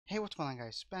Hey, what's going on,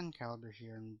 guys? Ben Caliber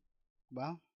here, and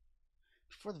well,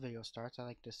 before the video starts, I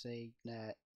like to say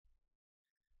that,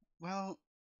 well,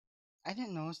 I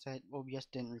didn't notice that OBS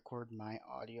didn't record my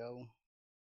audio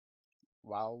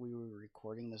while we were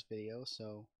recording this video,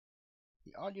 so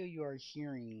the audio you are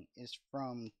hearing is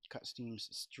from Cutsteam's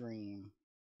stream.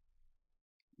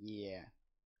 Yeah,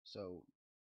 so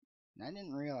and I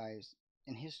didn't realize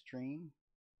in his stream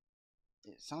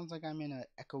it sounds like I'm in an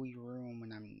echoey room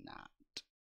when I'm not.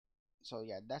 So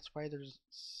yeah, that's why there's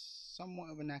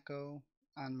somewhat of an echo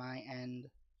on my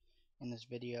end in this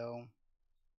video,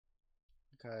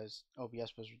 because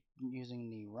OBS was using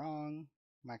the wrong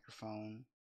microphone.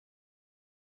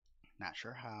 Not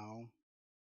sure how,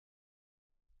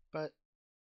 but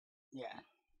yeah,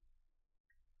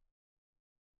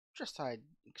 just thought I'd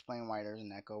explain why there's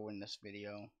an echo in this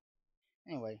video.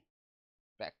 Anyway,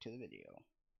 back to the video.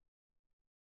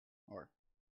 Or,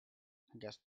 I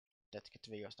guess, let's get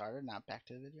the video started, not back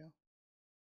to the video.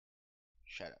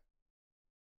 Shut up.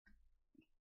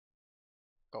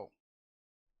 Go.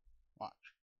 Watch.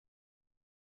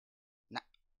 Nah.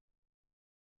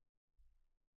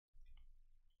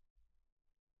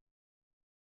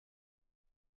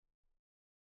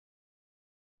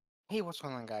 Hey, what's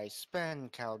going on, guys? Spen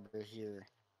Caliber here.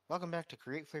 Welcome back to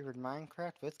Create Flavored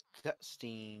Minecraft with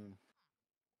Cutsteam.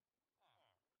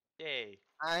 Yay.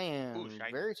 I Ooh, am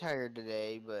shiny. very tired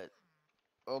today, but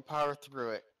we'll power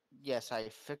through it. Yes, I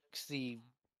fixed the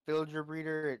villager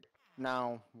breeder. It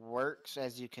now works,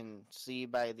 as you can see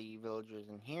by the villagers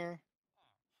in here.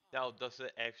 Now, does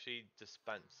it actually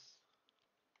dispense?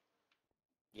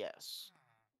 Yes.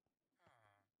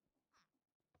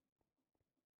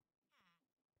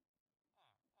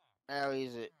 I'll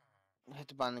use it. Hit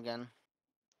the button again.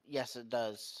 Yes, it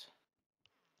does.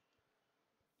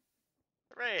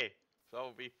 Hooray!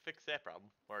 So we fixed that problem.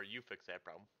 Or you fixed that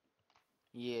problem.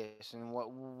 Yes, and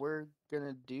what we're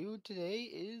gonna do today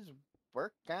is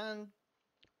work on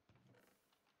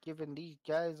giving these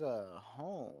guys a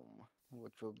home,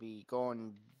 which will be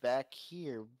going back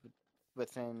here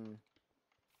within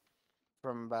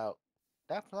from about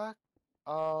that block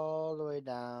all the way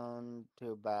down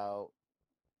to about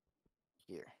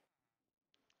here.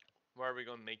 What are we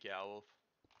gonna make it out of?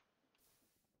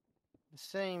 The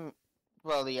same,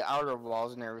 well, the outer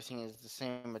walls and everything is the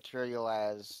same material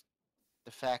as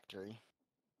the factory.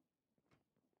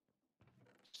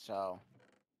 So,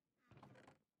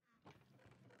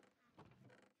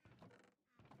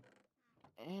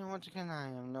 and once again, I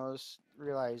am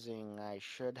realizing I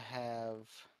should have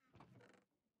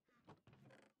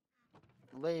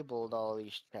labeled all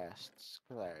these chests,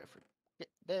 because I forget,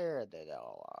 there they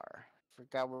all are.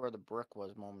 Forgot where the brick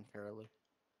was momentarily.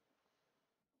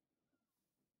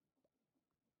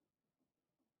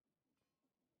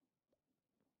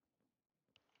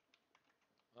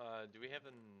 Do we have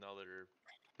another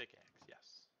pickaxe?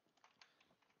 Yes.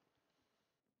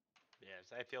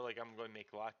 Yes, I feel like I'm going to make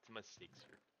lots of mistakes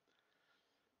here.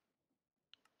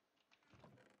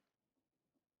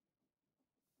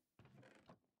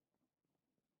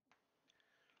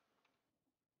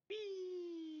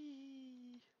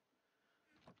 Whee!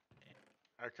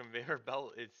 Our conveyor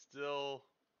belt is still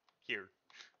here.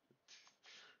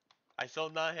 I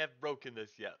still not have broken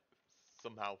this yet.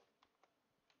 Somehow.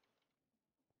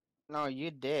 No,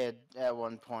 you did at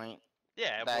one point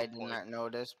Yeah, at that I one did point. not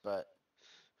notice, but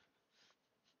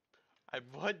I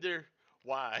wonder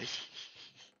why.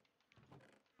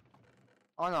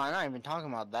 oh no, I'm not even talking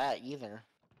about that either.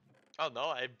 Oh no,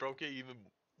 I broke it even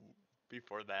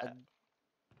before I, that.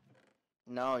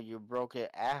 no, you broke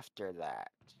it after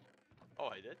that. Oh,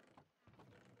 I did?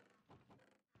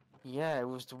 Yeah, it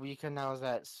was the weekend I was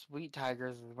at Sweet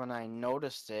Tigers when I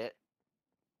noticed it.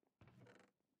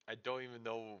 I don't even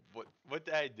know what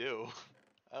did I do.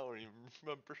 I don't even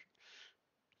remember.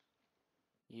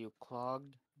 You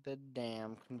clogged the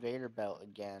damn conveyor belt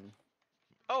again.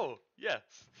 Oh,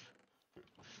 yes.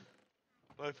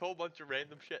 With a whole bunch of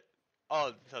random shit.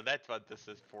 Oh, so that's what this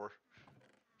is for.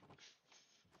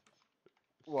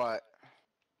 What?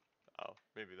 Oh,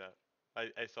 maybe that.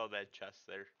 I saw that chest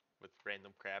there with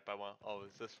random crap I want. Oh,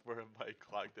 is this where I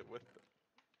clogged it with?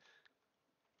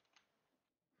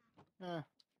 Eh.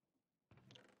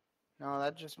 No,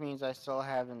 that just means I still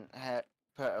haven't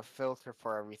put a filter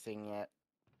for everything yet.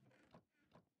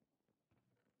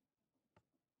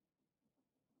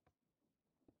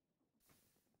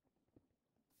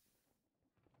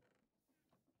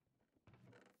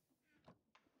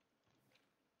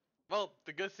 Well,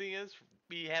 the good thing is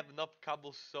we have enough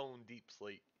cobblestone deep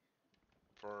slate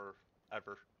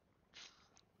forever.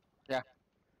 Yeah.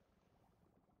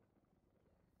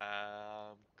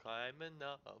 climbing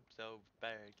up, so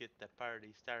better get the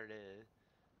party started.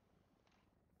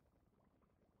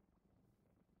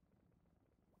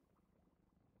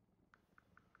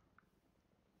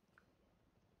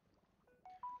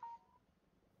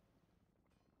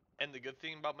 And the good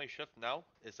thing about my shift now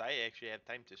is I actually have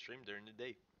time to stream during the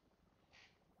day.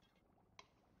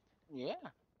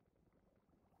 Yeah.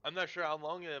 I'm not sure how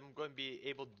long I'm going to be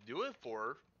able to do it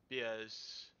for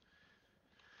because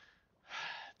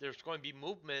there's going to be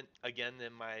movement again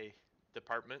in my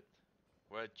department,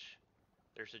 which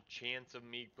there's a chance of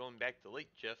me going back to late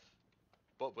shift,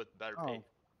 but with better pay.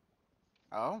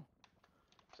 Oh. Oh.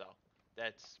 So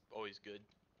that's always good.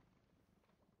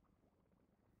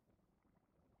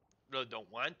 Really don't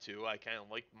want to. I kind of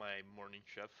like my morning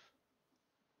shift,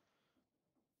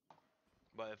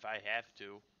 but if I have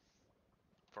to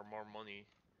for more money,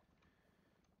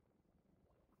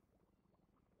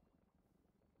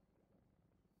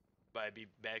 but I'd be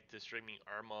back to streaming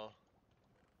Arma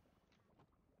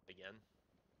again.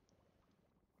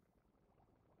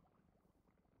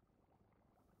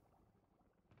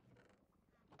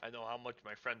 I know how much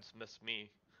my friends miss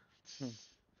me. Hmm.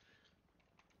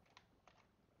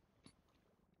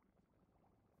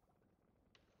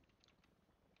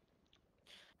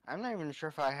 I'm not even sure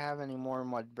if I have any more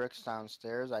mud bricks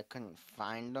downstairs. I couldn't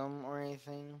find them or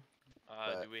anything,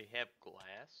 but Do we have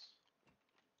glass?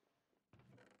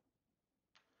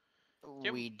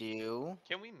 Can we do.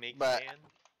 can we make But sand?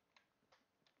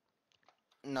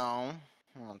 no,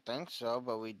 I don't think so.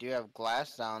 But we do have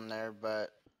glass down there.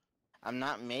 But I'm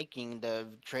not making the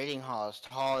trading hall as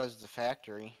tall as the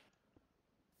factory.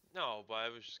 No, but I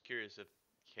was just curious if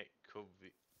could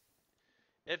we,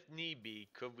 if need be,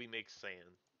 could we make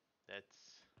sand?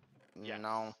 That's yes,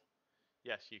 No.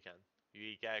 yes you can.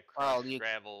 You gotta Well, crush you.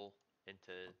 gravel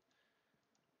into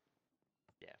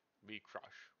yeah, we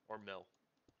crush or mill.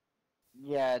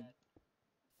 Yeah,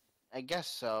 I guess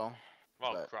so.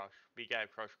 Well, But crush. We gotta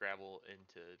crush gravel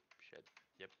into shit.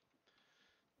 Yep.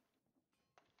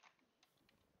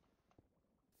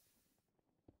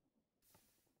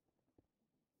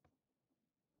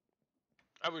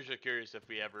 I was just curious if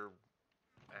we ever,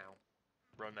 ow,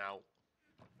 run out.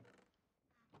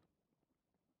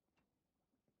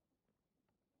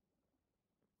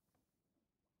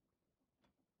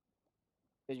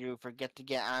 did you forget to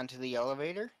get onto the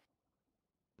elevator?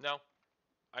 No,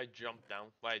 I jumped down.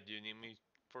 Why do you need me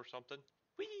for something?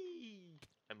 Whee!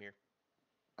 I'm here.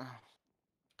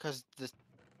 Cause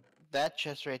that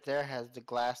chest right there has the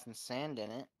glass and sand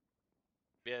in it.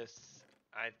 Yes,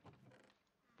 I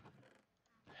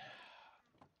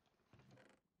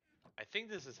I think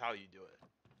this is how you do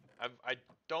it. I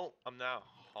don't. I'm not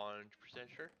 100%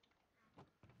 sure.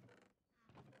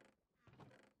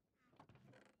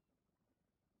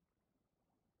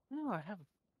 No, I have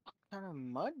a ton of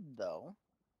mud though.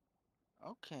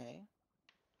 Okay.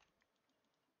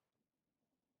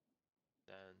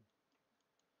 Then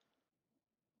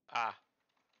ah,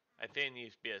 I think it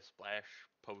needs to be a splash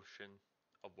potion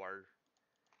of water,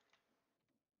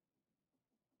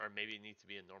 or maybe it needs to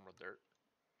be a normal dirt.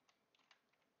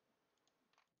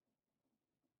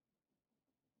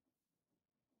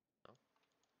 No?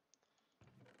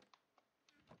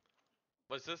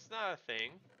 Was this not a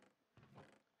thing?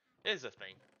 It is a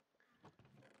thing.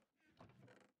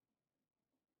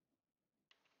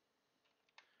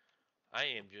 I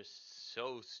am just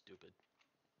so stupid.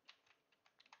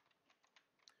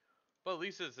 But at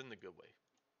least it's in the good way.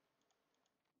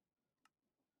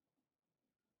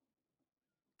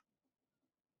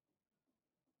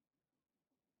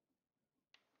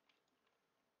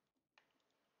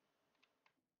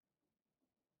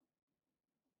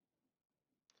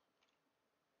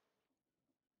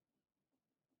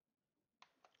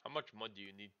 How much mud do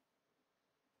you need?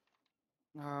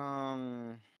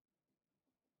 Um,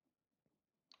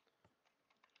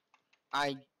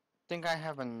 I think I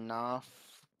have enough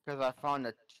because I found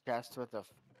a chest with a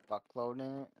fuckload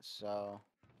in it. So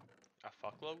A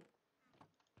fuckload?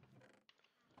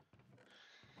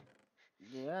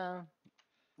 yeah,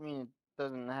 I mean it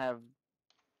doesn't have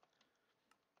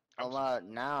a I'm lot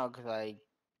now because I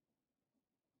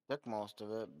took most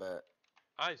of it, but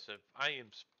I am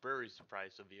very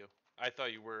surprised of you. I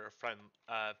thought you were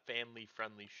a family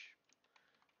friendly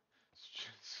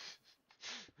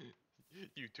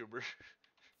YouTuber.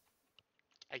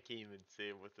 I can't even say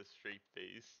it with a straight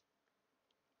face.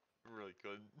 I really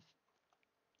couldn't.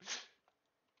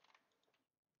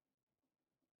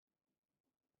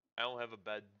 I don't have a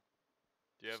bed.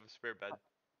 Do you have a spare bed?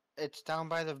 it's down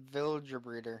by the villager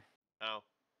breeder Oh.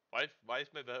 Why is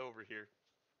my bed over here?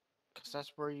 because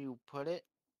that's where you put it.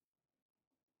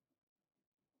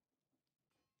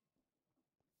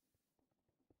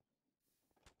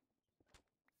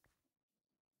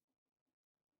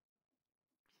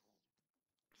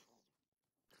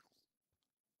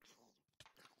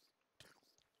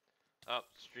 Oh,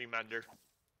 stream under.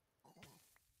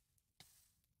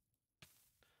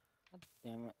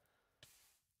 Damn it.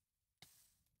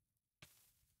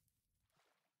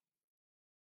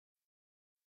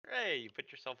 Hey, you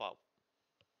put yourself out.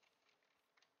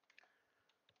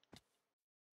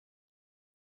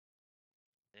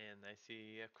 And I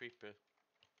see a creeper.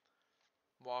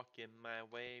 Walking my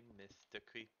way, Mr.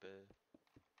 Creeper.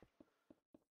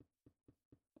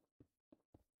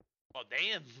 Oh,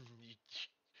 damn!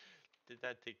 Did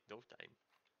that take no time?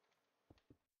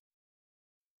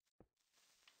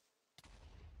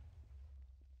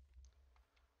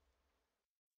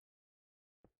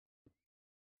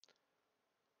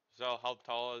 So, how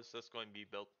tall is this going to be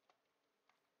built?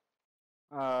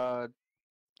 Uh,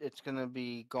 it's gonna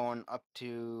be going up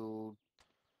to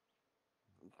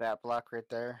that block right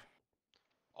there.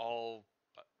 All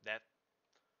that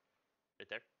right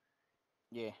there?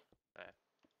 Yeah. Uh,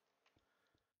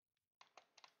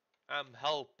 I'm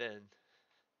helping.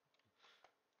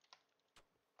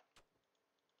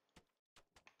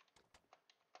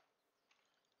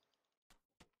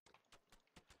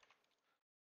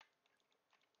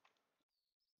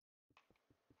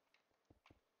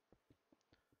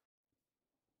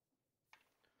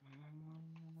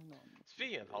 One, two,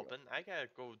 Speaking of three. helping, I gotta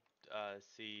go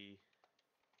see.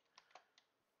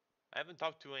 I haven't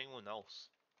talked to anyone else.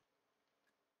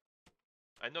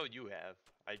 I know you have.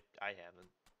 I haven't.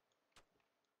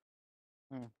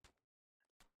 Hmm.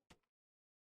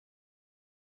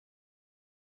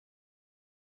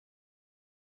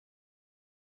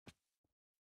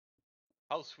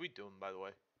 How's Sweet doing, by the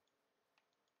way?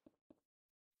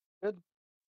 Good.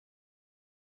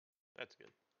 That's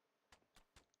good.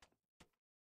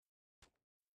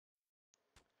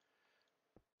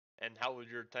 And how was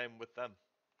your time with them?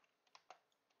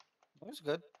 It was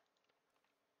good.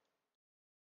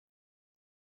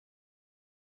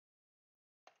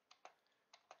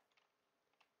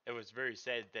 It was very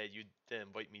sad that you didn't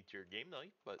invite me to your game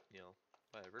night, but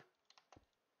whatever.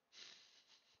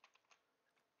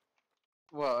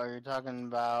 What are you talking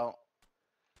about?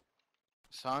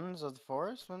 Sons of the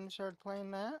Forest when we started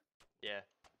playing that? Yeah,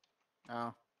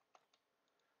 Oh.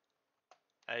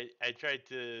 I tried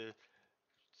to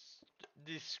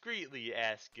discreetly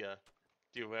ask you,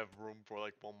 do you have room for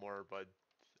like one more? But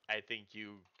I think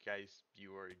you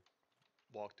already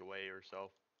walked away or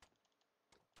so.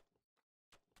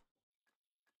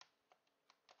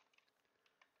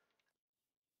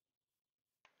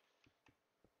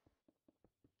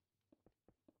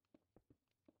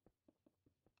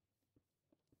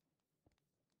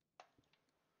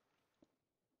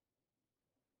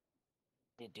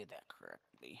 Did do that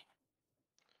correctly.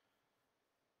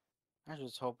 I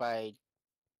just hope I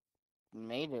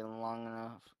made it long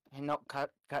enough. Hey, no,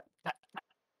 cut.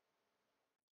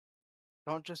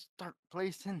 Don't just start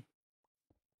placing.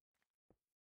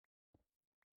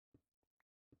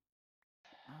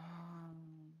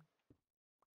 Um,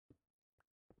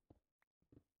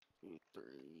 two,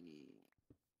 three,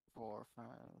 four,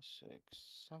 five, six,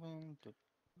 seven.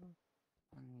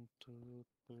 One, two,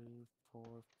 three,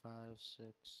 four, five,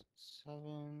 six,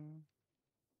 seven.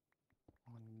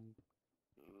 One,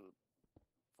 two,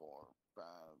 four,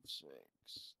 five,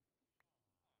 six.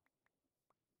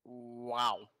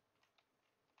 Wow.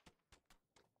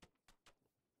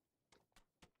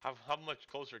 How much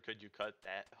closer could you cut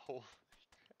that? Oh,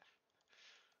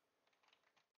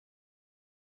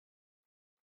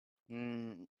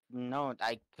 No,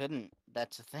 I couldn't.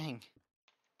 That's the thing.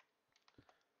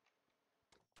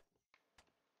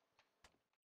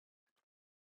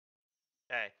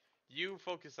 hey, you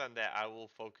focus on that. I will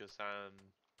focus on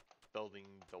building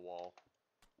the wall.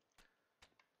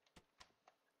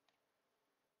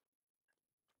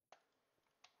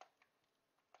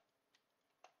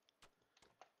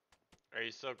 Are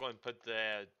you still going to put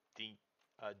the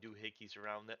doohickeys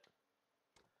around it?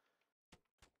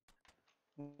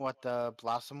 What, the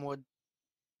blossom wood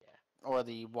Yeah. or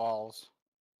the walls?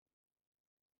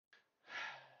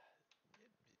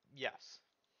 Yes.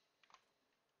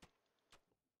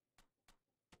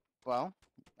 Well,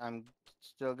 I'm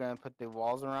still gonna put the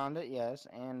walls around it, yes,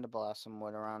 and the blossom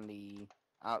wood around the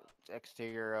out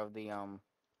exterior of the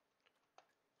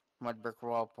mud brick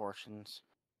wall portions.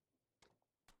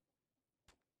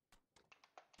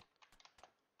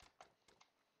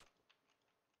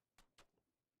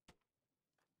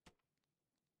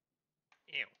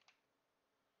 Ew.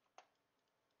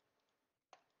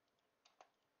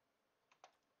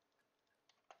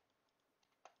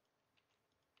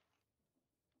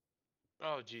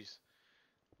 Oh, jeez.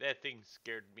 That thing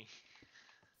scared me.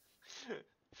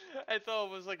 I thought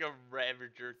it was like a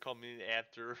Ravager coming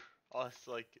after. Us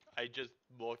like I just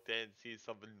looked at and see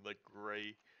something like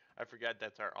gray. I forgot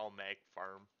that's our Almac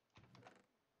farm.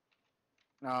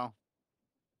 No.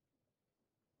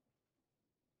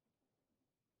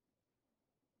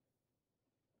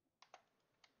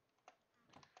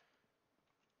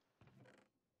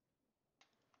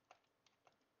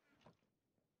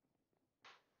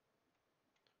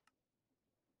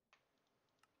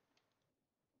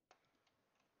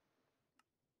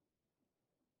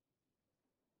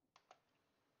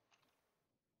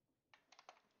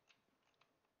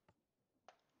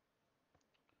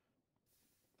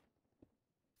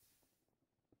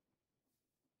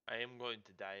 I am going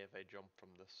to die if I jump from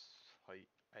this height.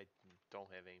 I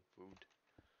don't have any food.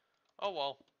 Oh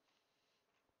well.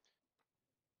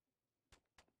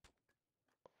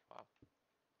 Wow.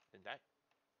 And that.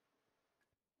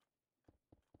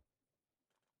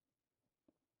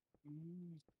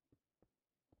 Mm.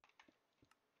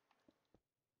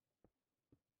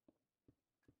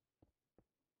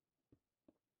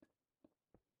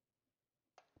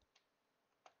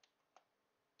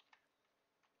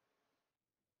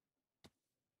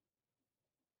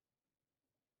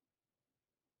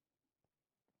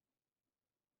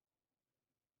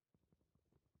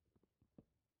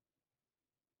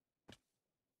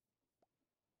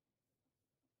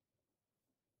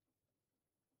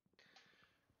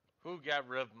 Who got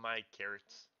rid of my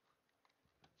carrots?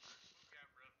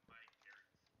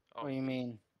 Oh, What do you me.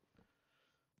 mean?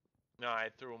 No, I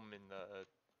threw them in the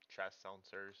chest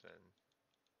downstairs, and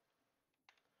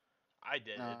I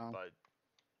did it, No. but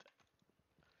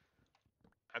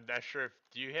I'm not sure if.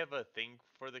 Do you have a thing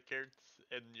for the carrots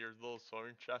in your little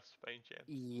sewing chest by any chance?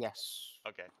 Yes.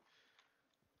 Okay.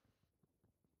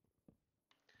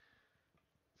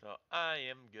 So I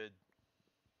am good.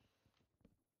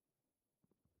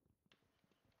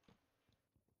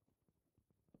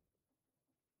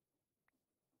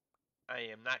 I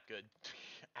am not good.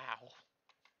 Ow.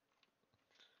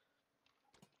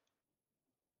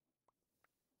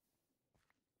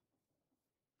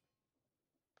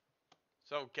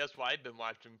 So guess what I've been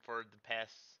watching for the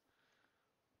past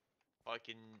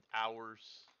fucking hours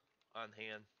on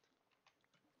hand.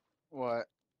 What?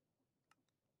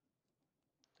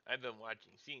 I've been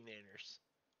watching Sea Nanners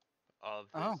of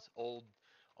Oh. his old,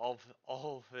 all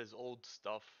of his old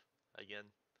stuff again.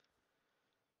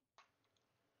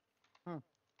 Hmm.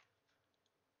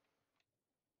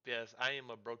 Because I am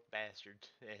a broke bastard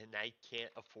and I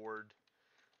can't afford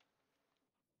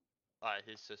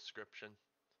his subscription.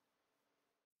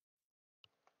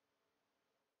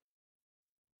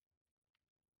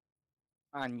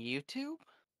 On YouTube?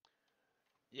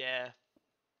 Yeah,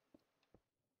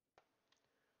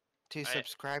 To I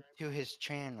subscribe to his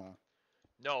channel.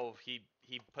 no, he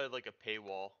put like a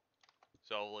paywall.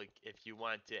 So like if you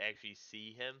want to actually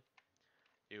see him,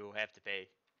 you have to pay.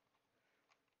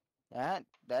 That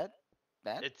that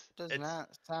that does It's not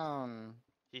sound.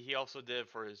 he also did it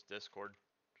for his Discord.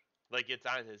 Like it's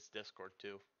on his Discord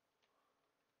too.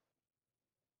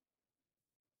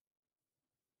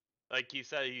 Like he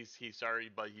said he's sorry,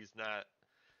 but he's not.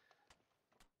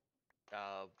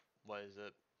 Uh, what is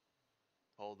it?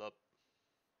 Hold up.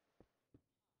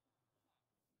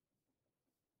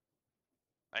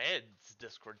 I had his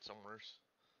Discord somewhere.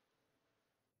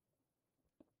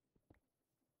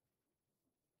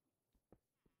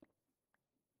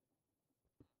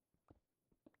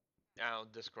 Now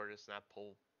Discord is not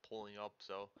pulling up,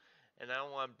 so, and I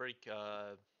don't want to break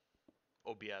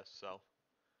OBS, so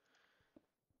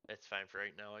it's fine for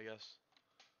right now, I guess.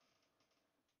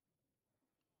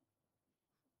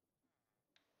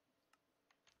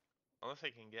 Unless I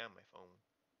can get on my phone.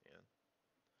 Yeah.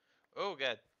 Oh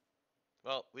god.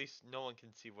 Well, at least no one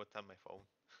can see what's on my phone.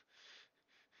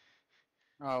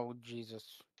 Oh Jesus!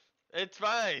 It's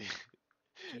fine.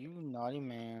 You naughty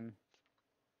man.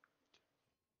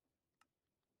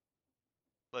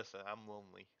 Listen, I'm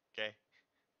lonely. Okay.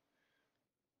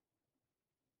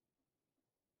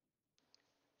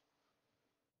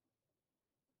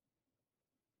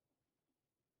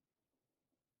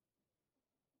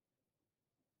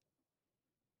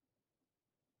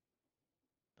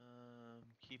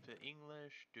 Keep it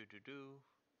English. Do do do.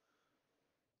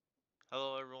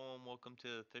 Hello everyone. Welcome to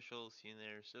the official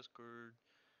CNA's Discord.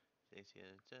 Stacey,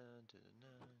 I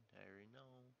already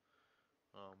know.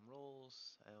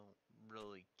 Roles. I don't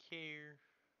really care.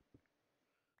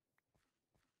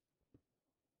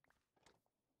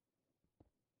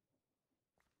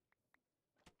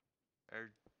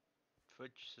 Our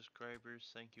Twitch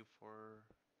subscribers, thank you for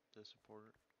the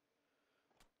support.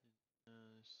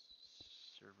 Uh,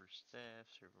 server staff,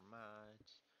 server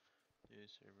mods. New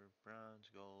server, bronze,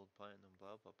 gold, platinum,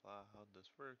 blah blah blah. How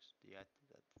this works? Da da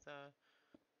da da.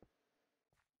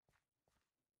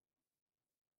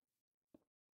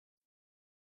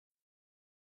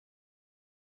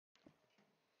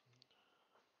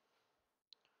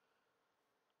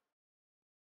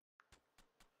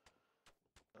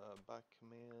 Back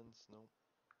commands, no.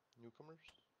 Newcomers?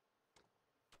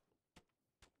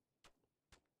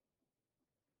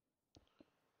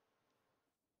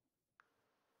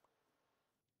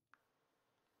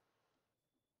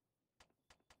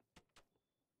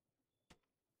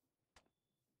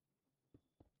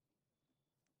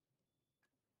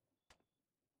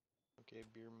 Okay,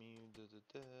 beer me, da da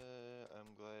da.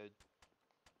 I'm glad.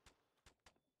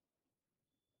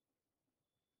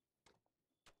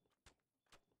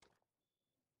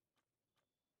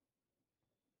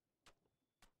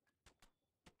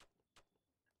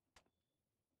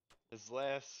 His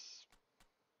last.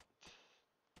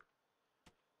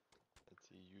 Let's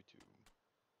see, YouTube.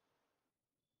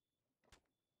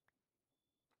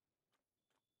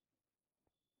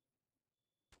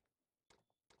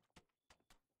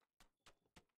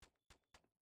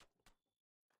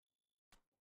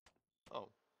 Oh,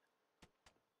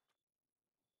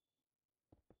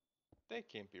 that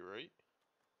can't be right.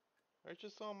 I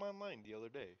just saw him online the other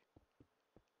day.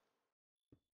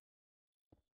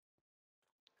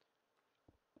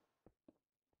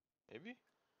 Maybe?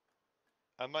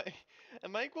 Am I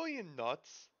am I going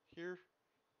nuts here?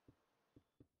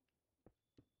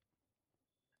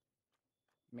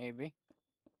 Maybe.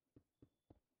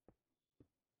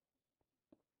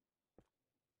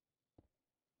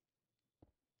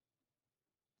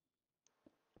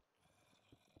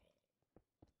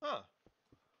 Huh.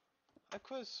 I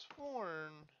could have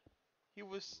sworn he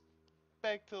was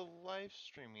back to live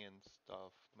streaming and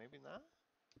stuff. Maybe not?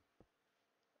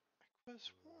 I could have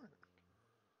sworn.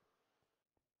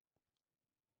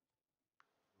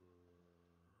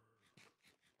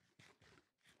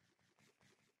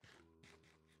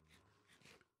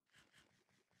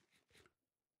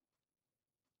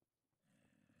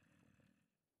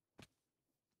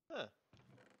 Huh.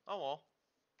 Oh well.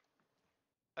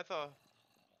 I thought.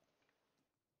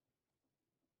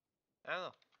 I don't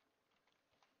know.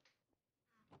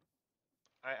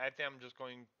 I think I'm just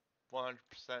going 100%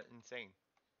 insane.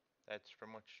 That's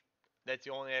pretty much. That's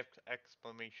the only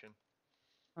explanation.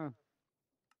 Hmm.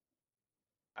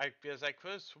 Because I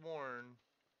could have sworn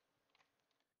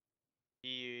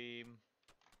he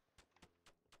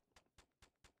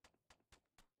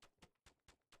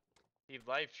he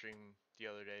live streamed the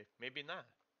other day. Maybe not.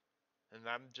 And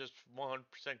I'm just 100%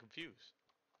 confused.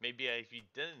 Maybe if he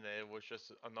didn't, it was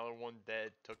just another one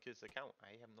that took his account.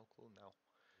 I have no clue now.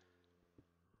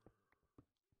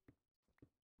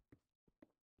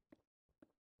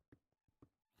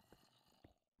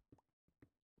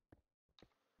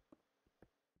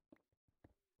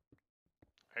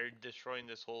 Are you destroying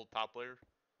this whole top layer?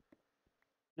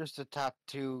 Just the top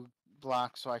two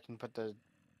blocks so I can put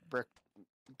brick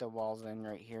the walls in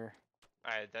right here.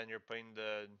 Alright, then you're putting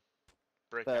the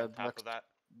brick on The top bricks. of that.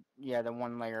 Yeah, the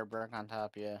one layer of brick on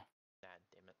top. Yeah. God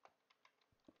damn it.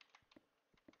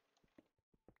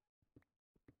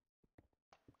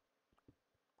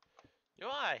 You know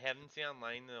what I haven't seen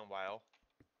online in a while?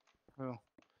 Who?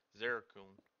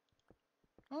 Zeracune.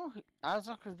 Oh,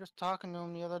 Isaac was just talking to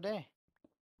him the other day.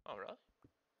 Oh, really?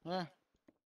 Yeah.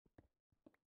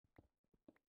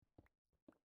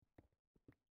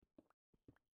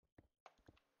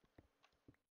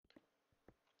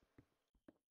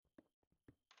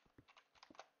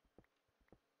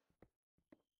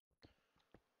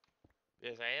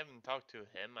 Because I haven't talked to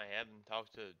him. I haven't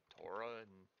talked to Tora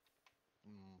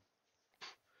in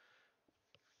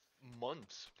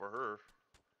months for her.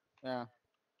 Yeah.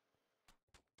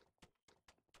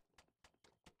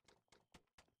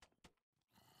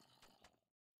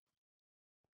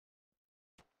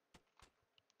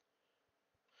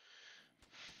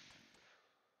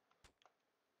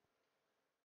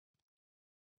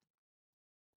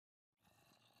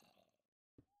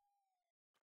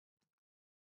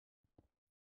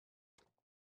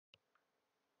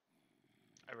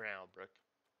 I ran out of brick.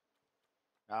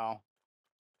 Oh.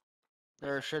 That's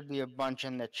There okay. should be a bunch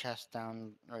in the chest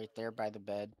down right there by the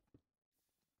bed.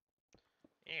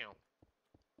 Ew.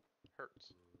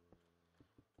 Hurts.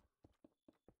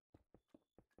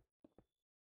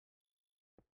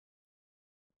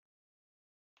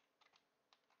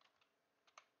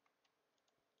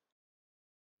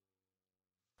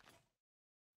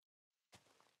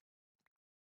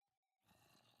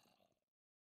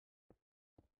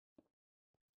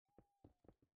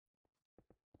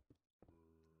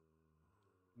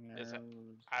 Yes, There's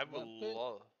I would that bit.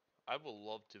 love. I would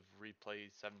love to replay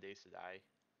 7 Days to Die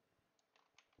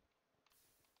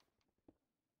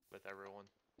with everyone.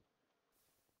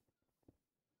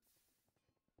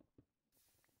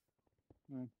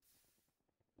 Hmm.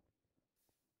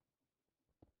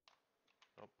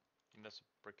 Oh, you missed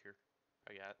a brick here.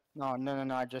 I got it. No, no, no,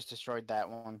 no. I just destroyed that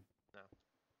one No,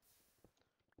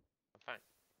 I'm fine.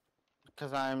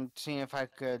 because I'm seeing if I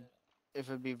could, if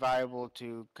it'd be viable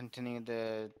to continue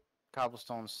the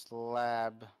cobblestone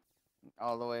slab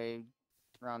all the way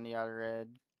around the outer edge.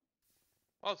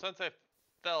 Well, since I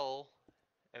fell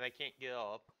and I can't get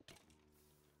up,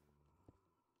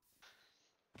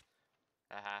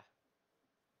 haha.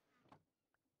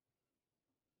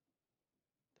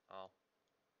 Oh,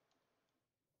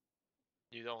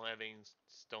 you don't have any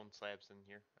stone slabs in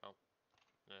here. Oh,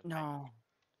 fine. No,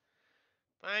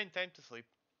 Fine, time to sleep.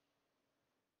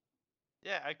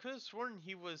 Yeah, I could have sworn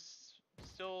he was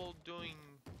still doing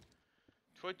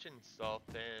Twitch and stuff,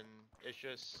 and it's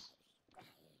just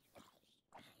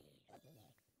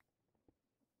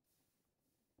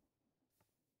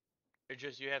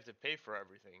you have to pay for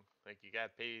everything. Like you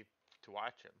gotta pay to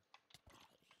watch him.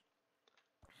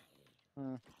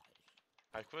 hmm.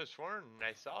 I could have sworn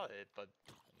I saw it, but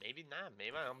maybe not.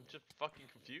 Maybe I'm just fucking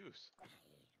confused.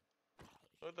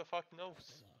 Who the fuck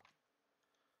knows?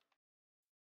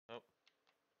 Oh,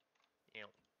 yeah.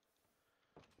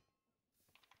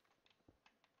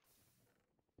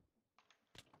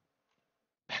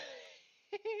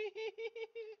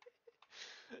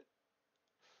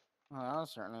 Well, that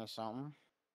was certainly something.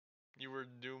 You were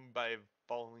doomed by a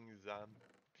falling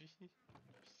zombie.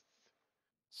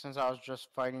 Since I was just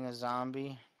fighting a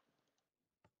zombie.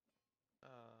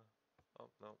 Oh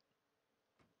no.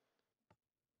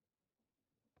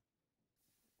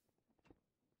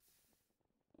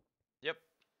 Yep.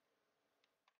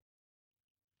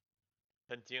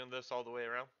 Continue this all the way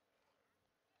around.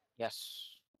 Yes.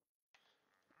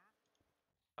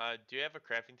 Do you have a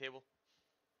crafting table?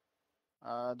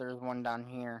 There's one down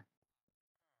here.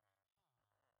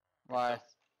 That Why? does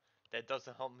that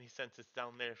doesn't help me since it's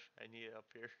down there. I need it up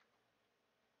here.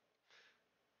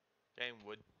 Giant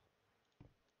wood.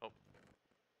 Oh,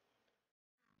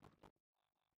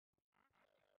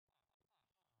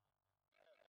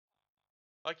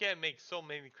 I can't make so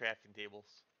many crafting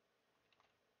tables.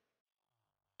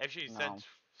 Actually, No.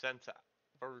 since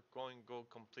we're going to go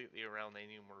completely around, I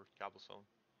need more cobblestone.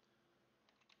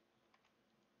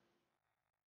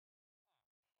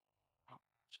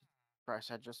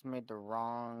 Christ, I just made the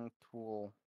wrong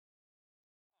tool.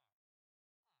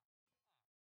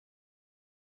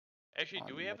 Actually,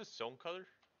 do we On have a stone cutter,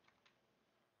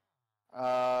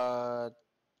 Uh,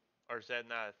 or is that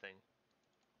not a thing?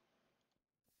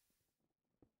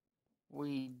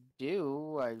 we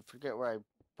do. I forget where I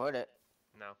put it.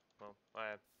 No. Well,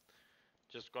 I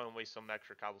just going to waste some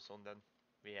extra cobblestone then.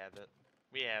 We have it.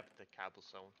 We have the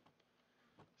cobblestone.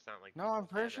 It's not like we No, I'm don't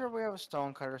pretty have it. sure we have a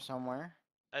stone cutter somewhere.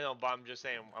 I know, but I'm just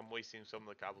saying I'm wasting some of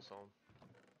the cobblestone.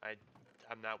 I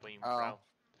I'm not waiting for Oh, out.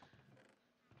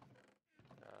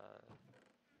 Uh,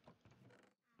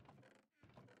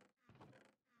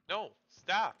 no,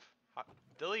 stop.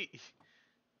 Delete.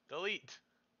 Delete.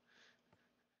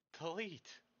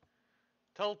 Delete.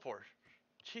 Teleport.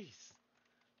 Jeez.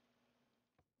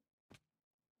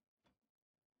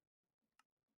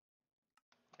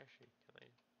 Actually, can I?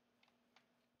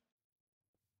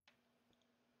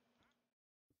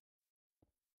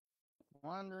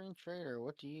 wandering trader.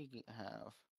 What do you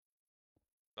have?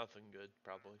 Nothing good,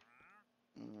 probably.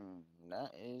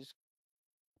 That is.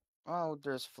 Oh,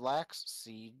 there's flax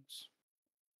seeds.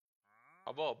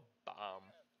 How about a bomb?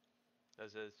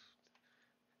 Does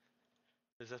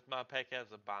this mod pack has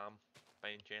a bomb by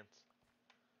any chance?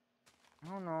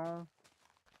 I don't know.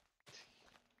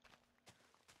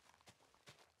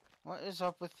 What is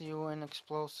up with you and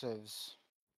explosives?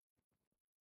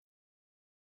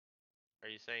 Are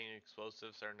you saying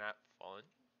explosives are not fun?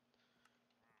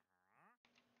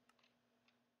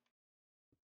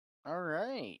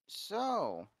 Alright,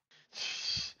 so.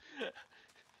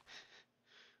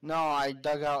 No, I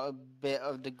dug out a bit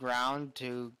of the ground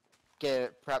to get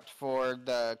it prepped for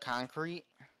the concrete.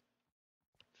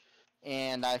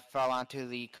 And I fell onto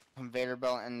the conveyor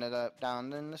belt and ended up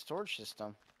down in the storage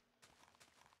system.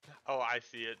 Oh, I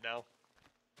see it now.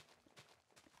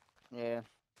 Yeah.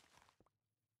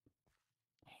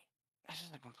 This is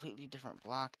a completely different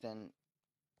block than.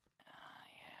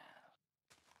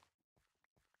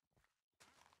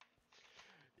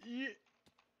 Yeah.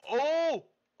 Oh!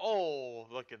 Oh,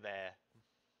 look at that.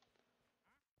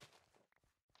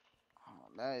 Oh,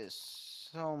 that is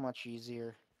so much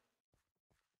easier.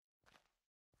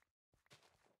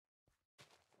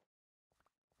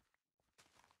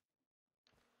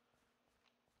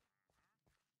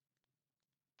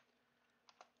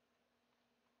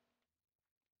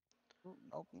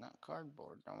 Nope, not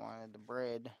cardboard. I wanted the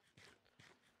bread.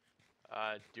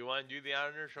 Do you want to do the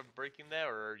honors of breaking that,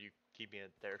 or are you keeping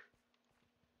it there?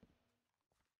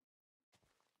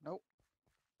 Nope.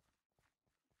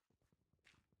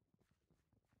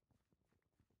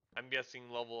 I'm guessing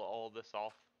level all this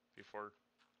off before.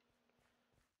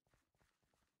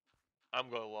 I'm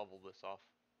gonna level this off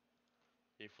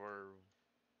before.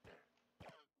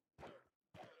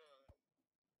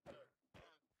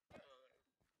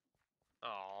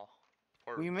 Oh,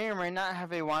 poor. We may or may not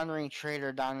have a wandering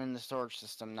trader down in the storage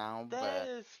system now, That but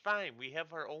is fine. We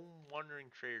have our own wandering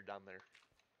trader down there.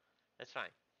 That's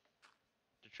fine.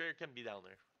 The trader can be down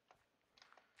there.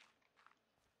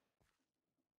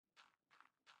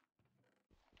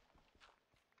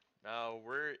 Now,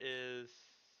 where is?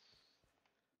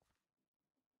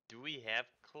 Do we have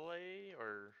clay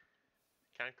or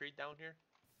concrete down here?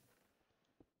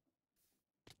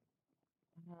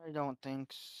 I don't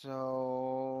think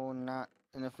so. Not,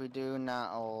 and if we do,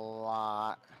 not a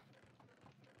lot.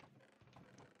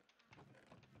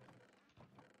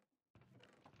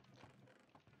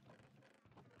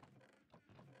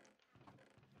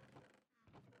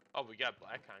 Oh, we got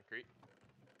black concrete.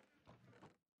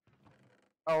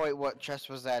 Oh wait, what chest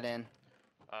was that in?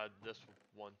 This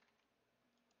one.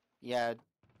 Yeah.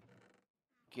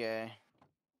 Okay.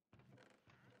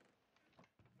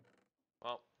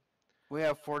 Well, We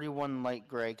have 41 light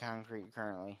gray concrete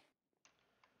currently.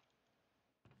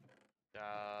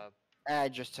 uh, I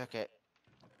just took it.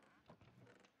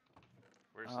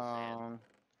 where's the sand? Um.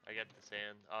 I got the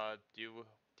sand.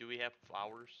 Do we have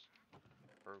flowers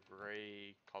or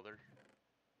gray color?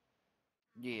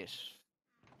 Yes.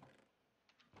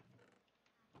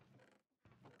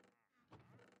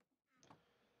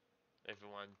 If you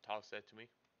want to toss that to me,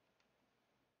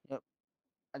 Yep.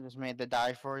 I just made the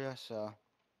dye for you, so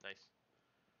nice.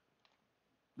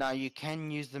 now you can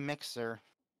use the mixer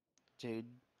to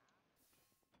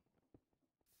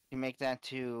make that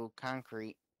to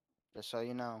concrete. Just so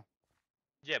you know.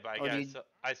 Yeah, but Or do you?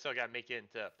 I still gotta make it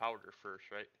into powder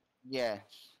first, right? Yes.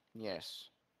 Yes.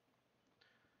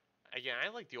 Again, I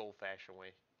like the old-fashioned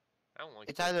way. I don't like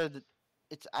It's the. either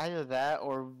it's either that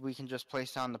or we can just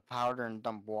place down the powder and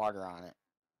dump water on it.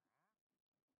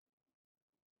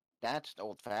 That's the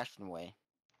old-fashioned way,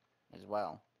 as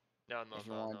well. No, no, If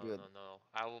you no, want to no, do it, no, no.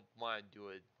 I want to do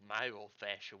it my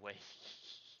old-fashioned way.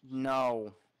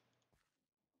 no.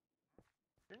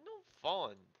 They're no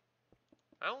fun.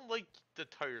 I don't like the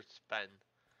tired spin.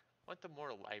 I want the more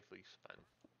lively spin.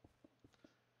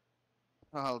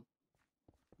 Well,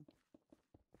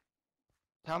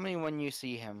 tell me when you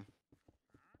see him.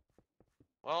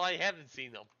 Well, I haven't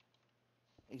seen them.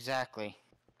 Exactly.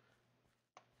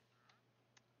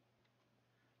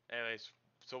 Anyways,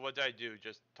 so what did I do?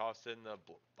 Just toss in the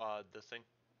this thing?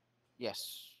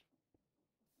 Yes.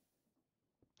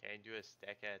 Can I do a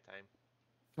stack at a time?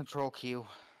 Control Q.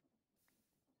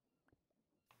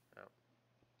 Oh,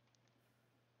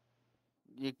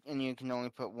 You can only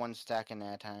put one stack in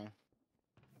at a time.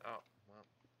 oh, well,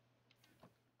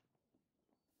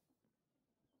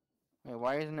 Wait,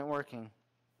 why isn't it working?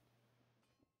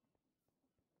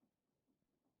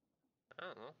 I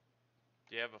don't know.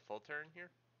 Do you have a filter in here?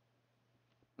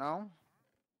 No?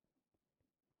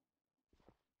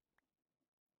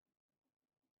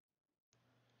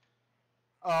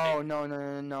 Hey, Oh, no, no,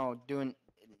 no, no. Doing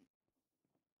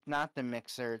not the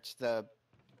mixer, it's the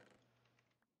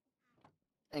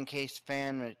encased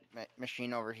fan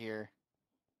machine over here.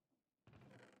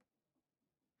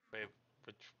 wait,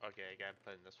 which? Okay, I gotta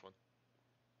put in this one.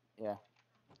 Yeah.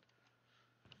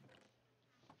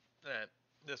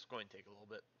 This is going to take a little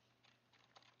bit,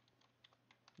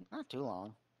 Not too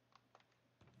long.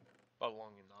 but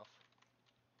long enough.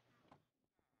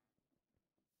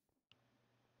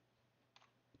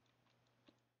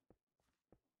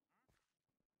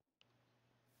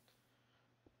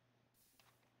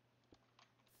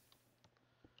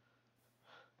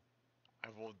 I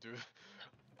will do.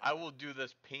 I will do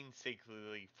this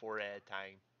painstakingly 4 at a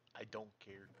time. I don't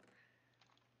care.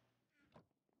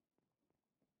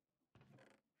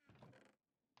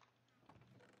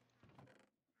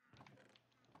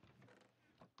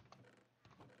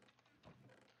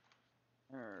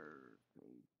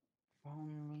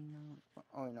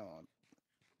 Oh no,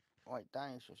 white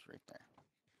dye is just right there.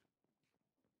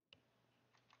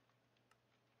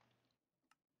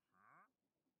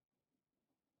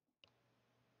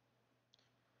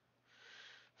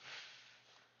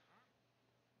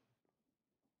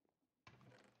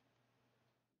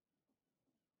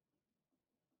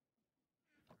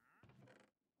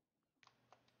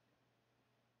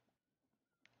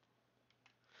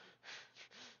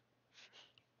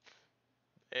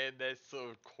 Man, that's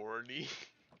so corny.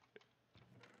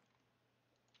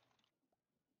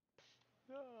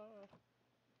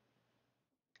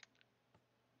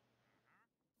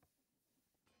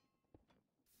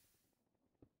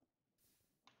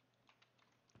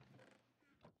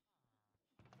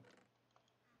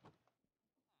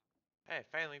 Hey,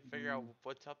 finally figure out Mm.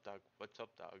 what's up, dog. What's up,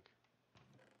 dog?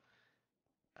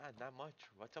 Ah, not much.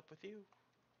 What's up with you?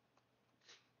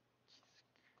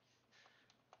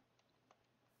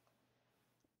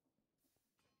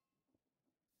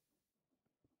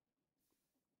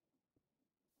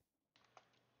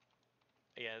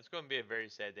 Yeah, it's going to be a very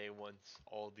sad day once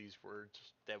all these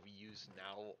words that we use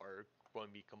now are going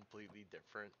to be completely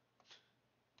different.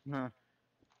 Huh.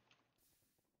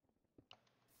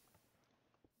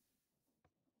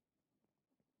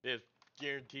 It's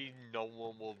guaranteed no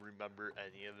one will remember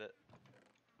any of it.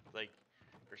 Like,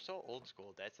 you're so old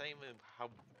school. That's not even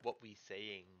how what we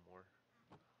say anymore.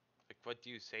 Like, what do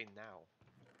you say now?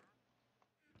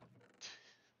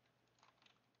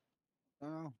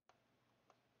 Oh,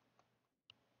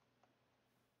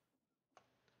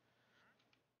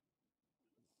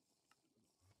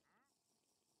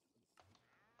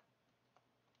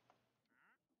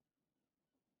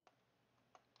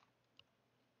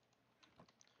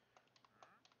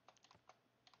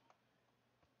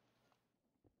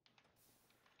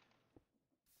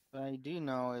 what I do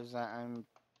know is that I'm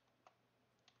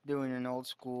doing an old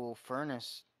school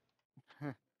furnace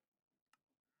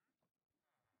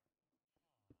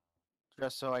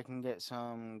just so I can get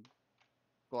some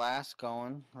glass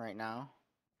going right now.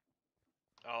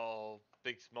 Oh,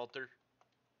 big smelter.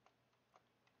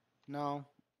 No,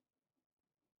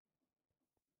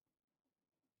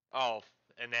 Oh,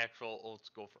 an actual old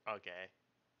school. Okay.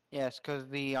 yes, because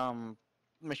the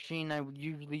machine I would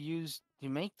usually use to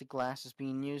make the glass is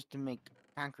being used to make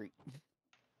concrete.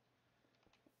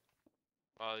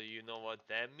 You know what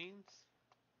that means?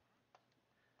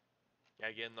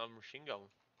 Gotta get another machine gun.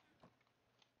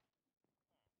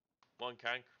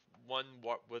 One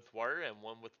with water and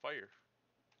one with fire.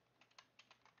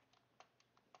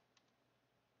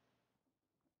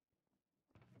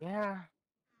 Yeah,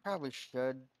 probably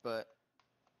should, but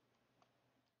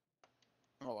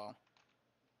oh well.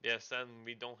 Yes, then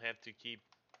we don't have to keep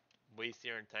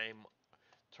wasting our time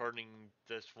turning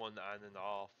this one on and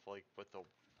off, like with the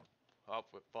up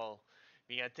with well,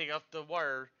 we gotta take off the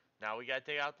water. Now we gotta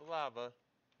take out the lava,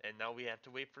 and now we have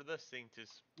to wait for this thing to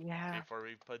Yeah, before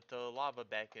we put the lava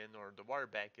back in or the water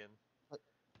back in. but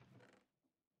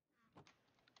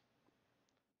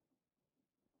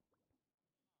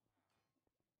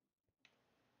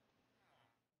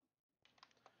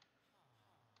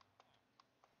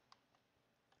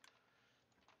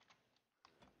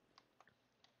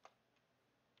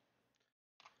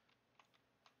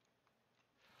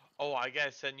Oh, I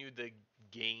gotta send you the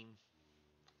game.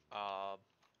 Uh,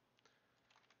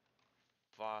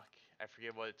 fuck, I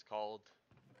forget what it's called.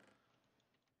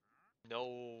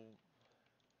 No,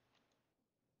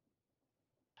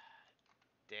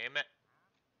 damn it.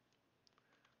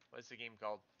 What's the game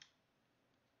called?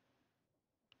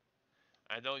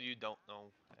 I know you don't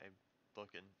know. I'm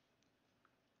looking.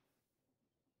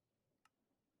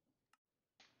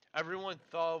 Everyone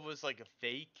thought it was like a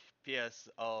fake because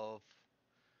of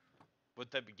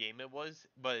what type of game it was,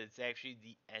 but it's actually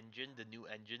the engine, the new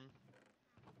engine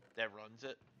that runs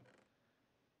it.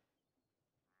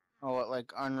 oh, what,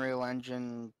 like Unreal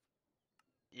Engine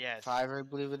Yes. 5, I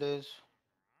believe it is.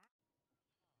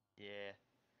 Yeah.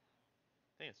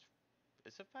 I think it's.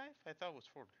 Is it 5? I thought it was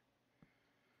 4.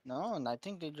 No, and I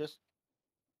think they just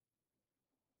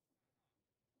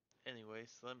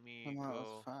Anyways, let me come out with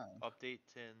go. 5.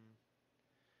 Updates and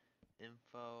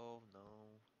info,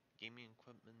 no. Gaming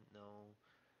equipment, no.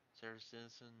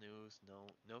 Services and news,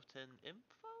 no. Notes and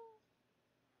info?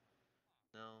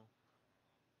 No.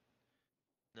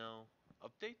 No.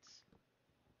 Updates?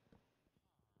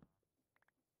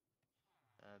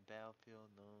 Battlefield,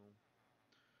 no.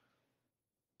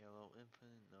 Yellow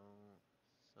Infinite, no.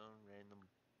 Some random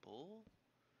bull?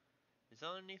 Is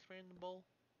underneath random bull?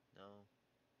 No.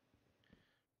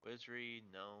 Wizardry,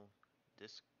 no.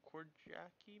 Discord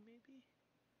jockey, maybe?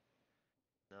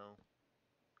 No.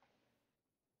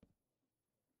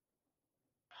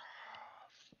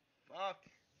 Fuck.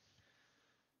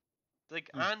 Like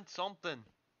Hmm. on something,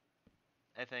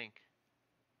 I think.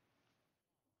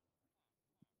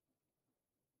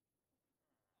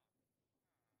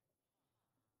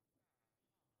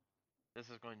 This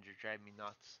is going to drive me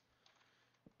nuts.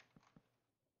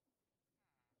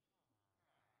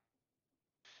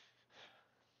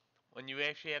 When you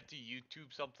actually have to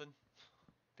YouTube something,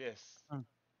 this. Hmm.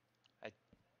 I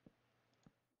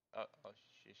Oh,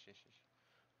 shish.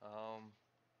 Um,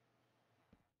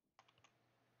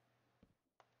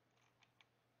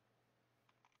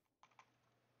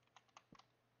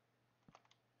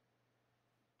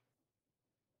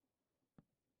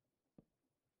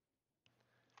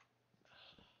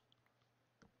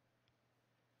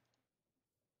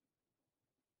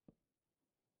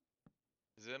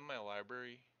 is it in my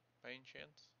library by any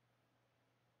chance?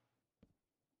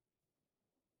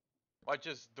 Or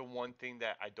just the one thing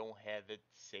that I don't have it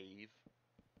save?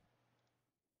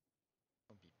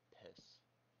 I'll be pissed.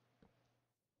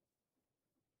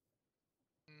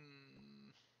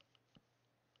 Mm,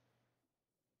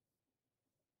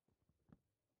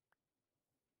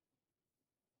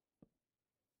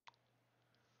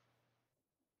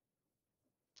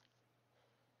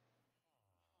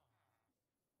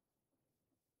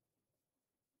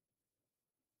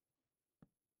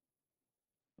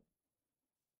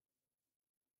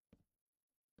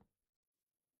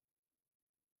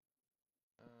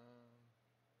 um,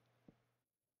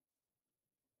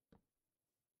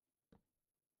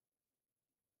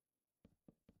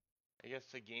 I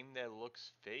guess a game that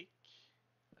looks fake.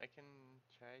 I can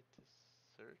try to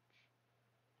search.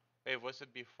 Wait, was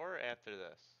it before or after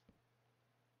this?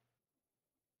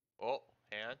 Oh,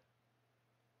 and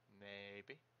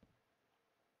maybe,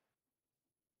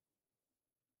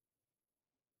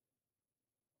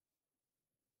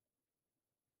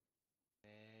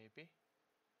 maybe.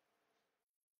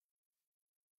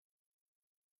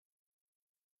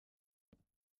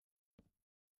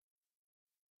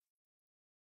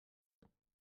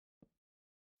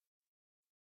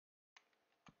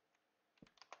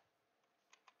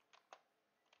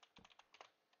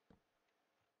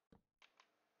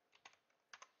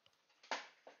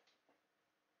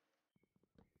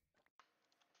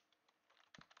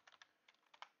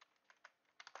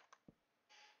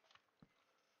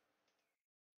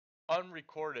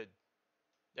 Unrecorded.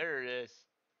 There it is.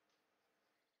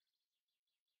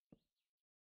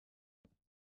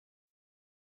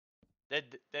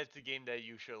 That's the game that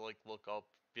you should like look up.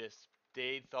 Because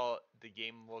they thought the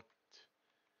game looked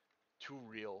too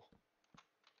real.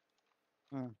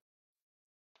 Hmm.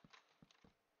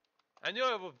 I knew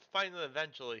I would find it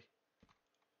eventually.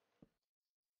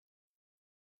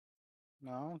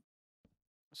 No,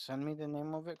 send me the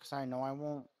name of it because I know I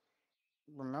won't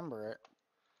remember it.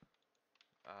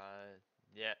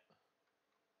 Yeah.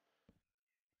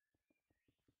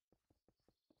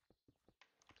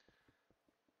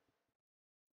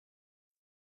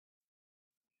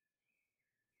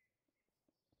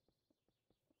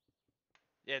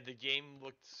 Yeah, the game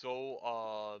looked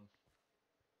so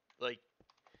like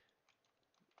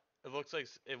it looks like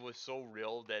it was so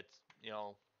real that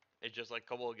it's just like a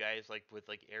couple of guys like with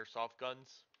like airsoft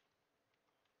guns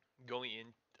going in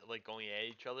like going at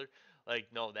each other. Like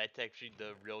no, that's actually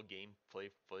the real gameplay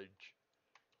footage.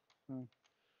 Hmm.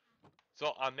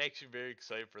 So I'm actually very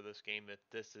excited for this game that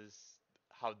this is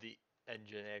how the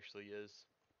engine actually is.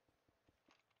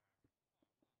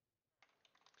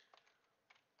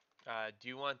 Do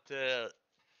you want the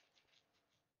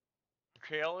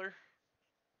trailer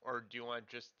or do you want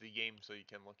just the game so you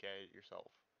can look at it yourself?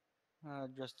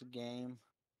 Just a game.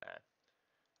 Uh,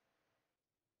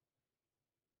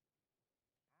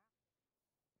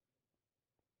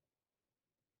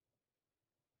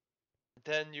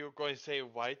 then you're going to say,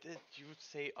 why did you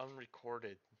say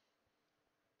unrecorded?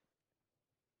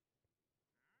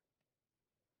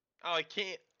 Oh, I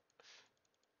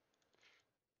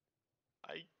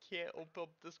can't open up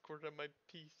Discord on my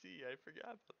PC. I forgot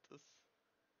about this.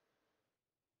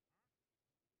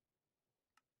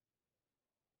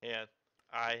 And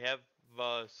I have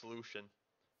a solution.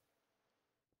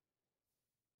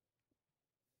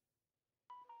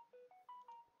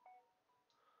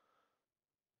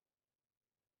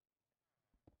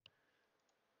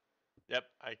 Yep,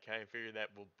 I kind of figured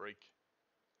that will break.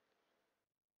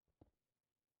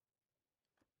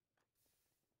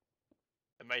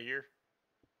 Am I here?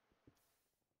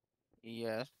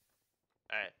 Yes.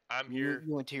 Alright, I'm You here.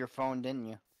 you went to your phone, didn't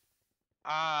you?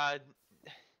 Uh,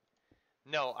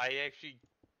 no, I actually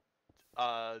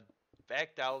uh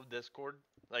backed out of Discord.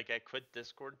 Like I quit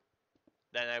Discord,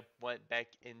 then I went back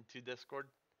into Discord,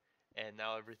 and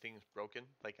now everything's broken.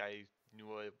 Like I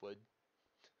knew it would.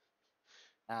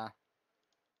 Ah,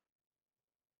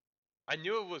 I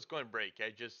knew it was going to break.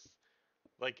 I just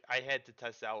like I had to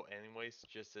test out anyways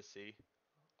just to see.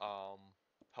 Um,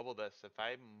 how about this? If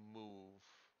I move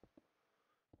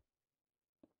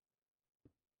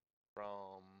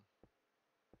from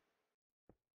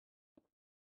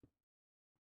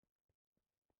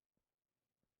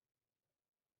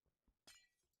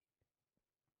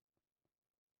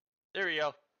There we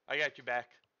go. I got you back.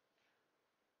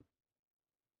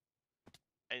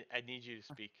 I need you to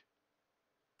speak.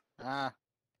 Ah,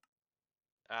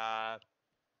 Uh,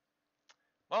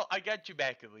 well, I got you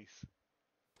back at least.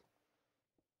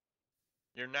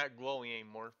 You're not glowing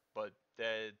anymore, but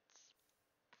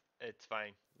it's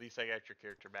fine. At least I got your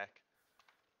character back.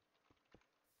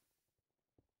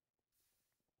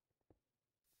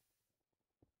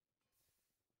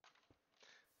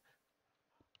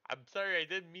 I'm sorry, I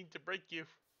didn't mean to break you.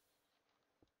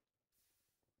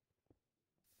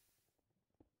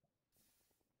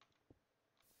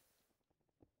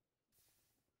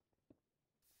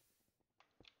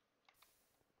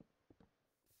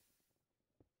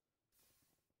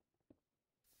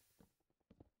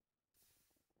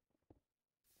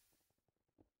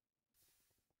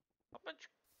 How much?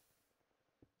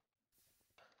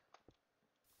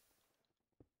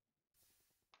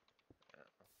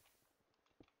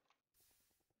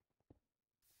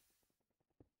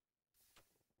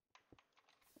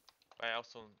 I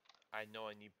also I know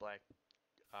I need black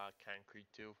concrete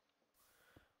too.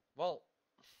 Well,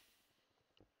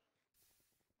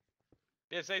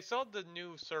 yes, I saw the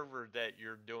new server that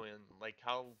you're doing. Like,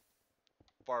 how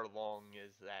far along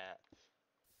is that?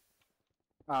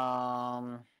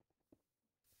 um,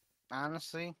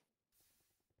 honestly,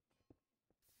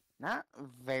 not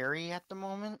very at the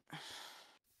moment.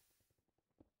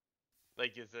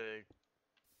 Like, is it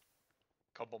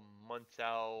a couple months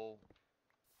out?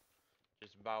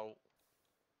 Just about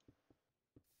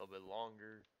a little bit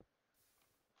longer?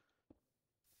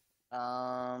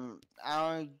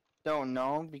 I don't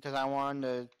know because I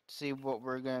wanted to see what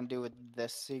we're gonna do with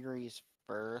this series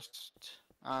first.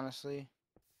 Honestly,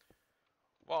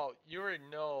 Well, you already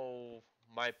know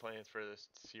my plans for this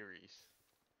series.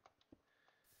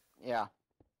 yeah.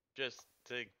 Just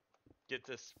to get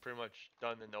this pretty much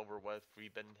done and over with.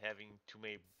 We've been having too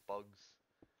many bugs.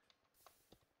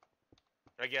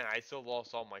 Again, I still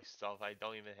lost all my stuff. I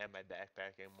don't even have my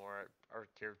backpack anymore. Our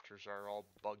characters are all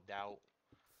bugged out.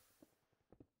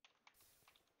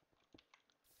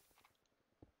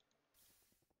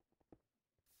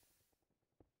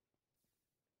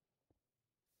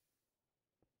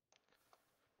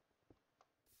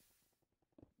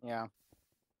 Yeah.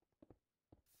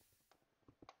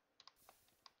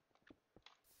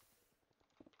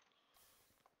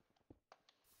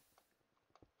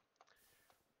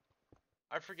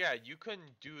 I forgot, you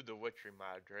couldn't do the witchery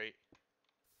mod, right?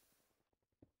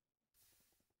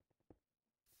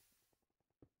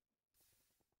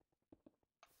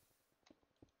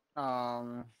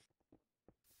 Um,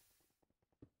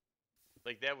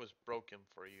 Like, that was broken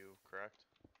for you, correct?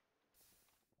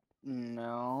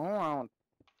 no, I don't.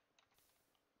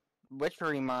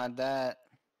 Witchery mod that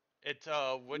It's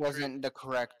witchery. wasn't the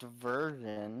correct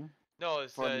version No,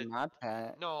 it's for the the mod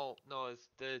pack. no, it's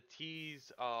the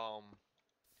T's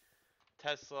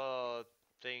Tesla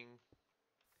thing.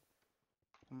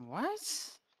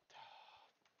 What?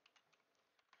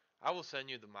 I will send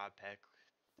you the mod pack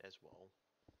as well.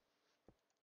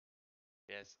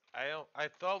 Yes, I don't. I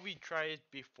thought we tried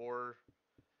it before.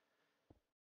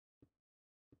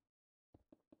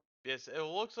 Yes, it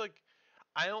looks like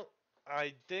I don't.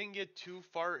 I didn't get too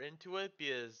far into it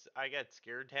because I got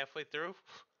scared halfway through.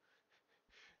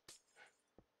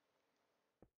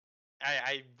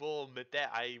 I will admit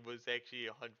that I was actually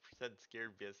 100%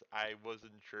 scared because I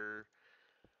wasn't sure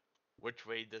which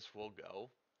way this will go.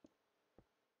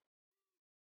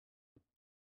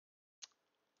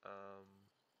 Um,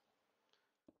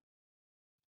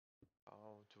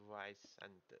 how do I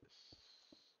send this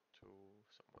to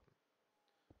someone?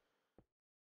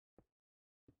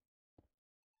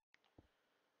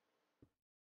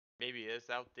 Maybe it's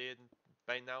outdated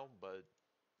by now, but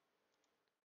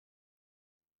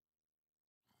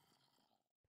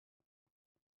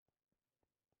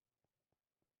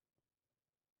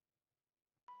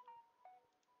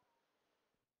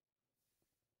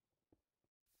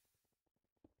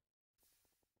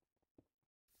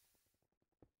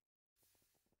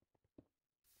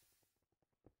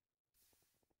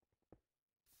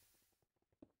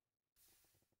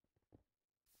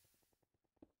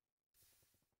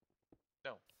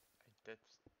no.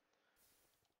 That's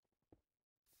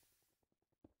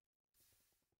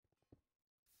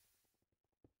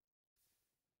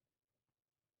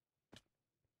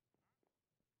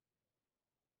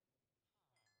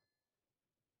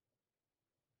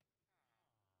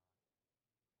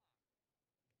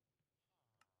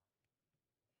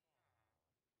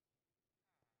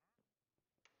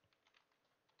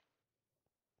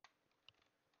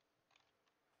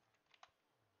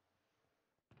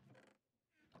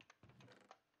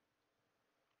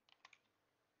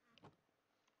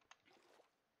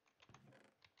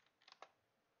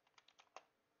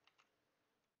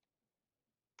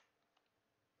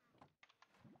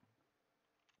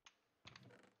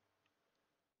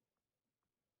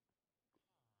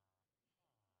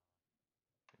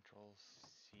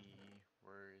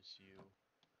is you?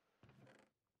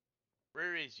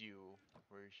 Where is you?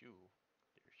 Where's you?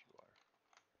 There's you are.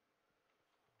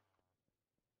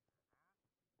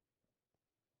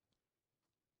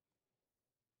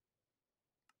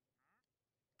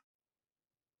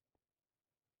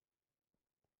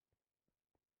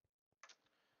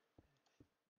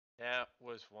 That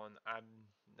was one.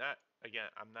 Not again.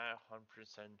 I'm not 100%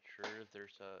 sure if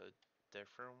there's a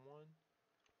different one.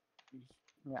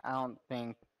 Yeah, I don't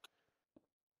think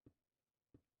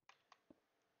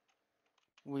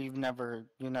you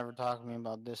never talked to me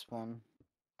about this one.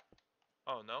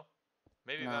 Oh no.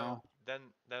 Maybe No. then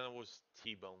it was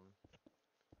T-Bone.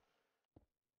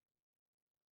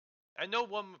 I know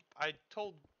one. I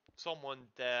told someone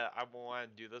that I want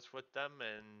to do this with them,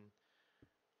 and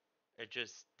it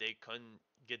just they couldn't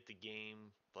get the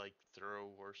game like through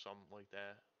or something like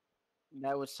that.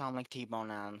 That would sound like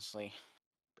T-Bone, honestly.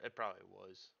 It probably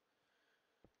was,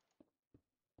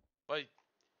 but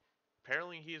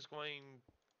apparently he's going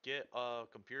to get a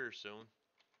computer soon.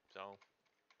 So,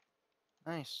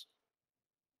 Nice.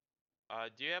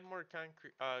 do you have more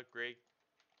concrete, gray,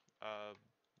 uh,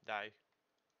 dye?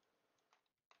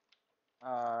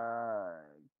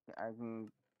 I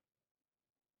can.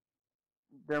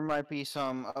 There might be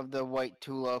some of the white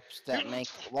tulips that make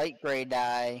light gray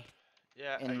dye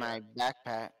Yeah, in I got. my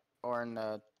backpack or in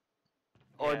the.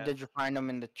 Or Yeah, did you find them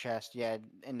in the chest? Yeah,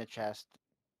 in the chest.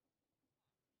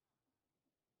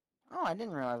 Oh, I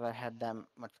didn't realize I had that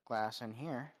much glass in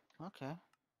here. Okay.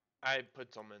 I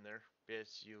put some in there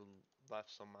because you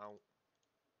left some out.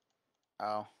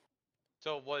 Oh,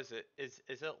 So what is it? Is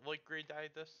it light gray dye?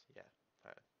 This? Yeah.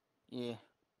 Uh, yeah.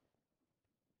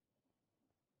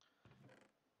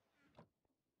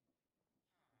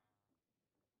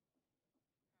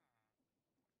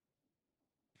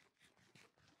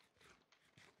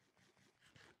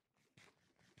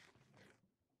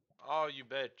 Oh, you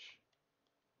bitch.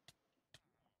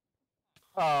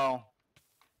 Oh, I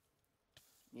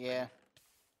yeah.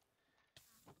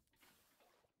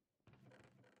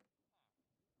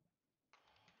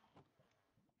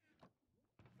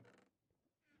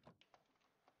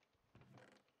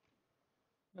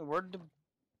 need.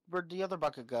 Where'd the other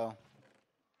bucket go?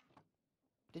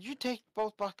 Did you take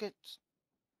both buckets?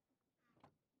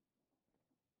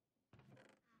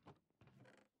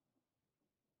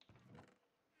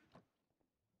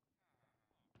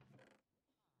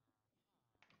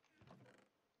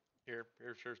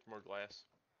 Here's more glass.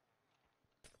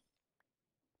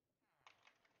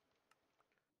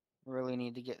 Really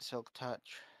need to get silk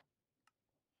touch.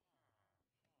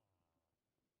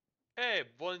 Hey,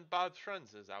 one of Bob's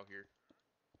friends is out here.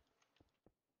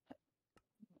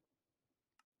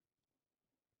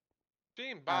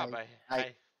 Seeing Bob,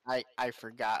 I I I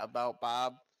forgot about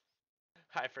Bob.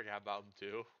 I forgot about him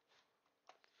too.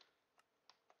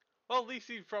 Well, at least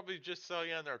he's probably just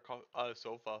sitting on our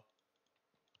sofa.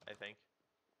 I think.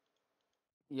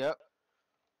 Yep.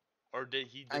 Or did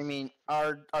he I just? mean,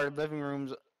 our living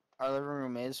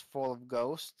room is full of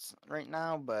ghosts right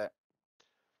now, but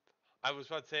I was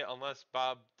about to say unless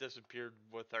Bob disappeared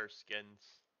with our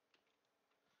skins.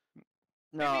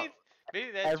 no, Maybe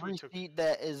maybe that's who every took. seat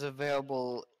that is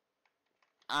available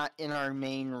in our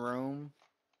main room,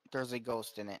 there's a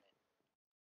ghost in it.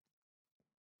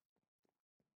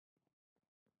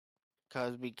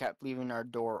 Cause we kept leaving our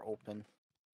door open.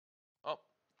 Oh,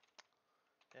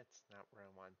 that's not where I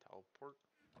want to teleport.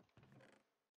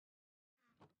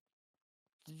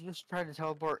 Did you just try to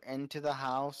teleport into the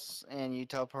house and you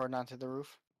teleport onto the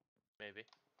roof? Maybe.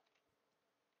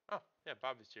 Oh, yeah,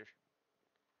 Bob is here.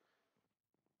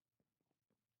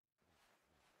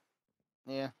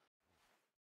 Yeah.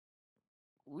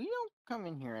 We don't come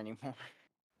in here anymore.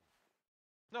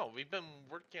 No, we've been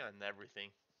working on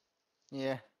everything.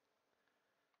 Yeah.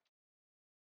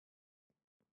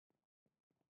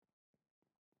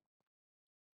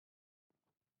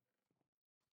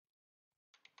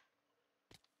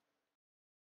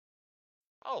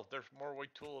 Oh, there's more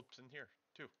white tulips in here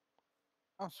too,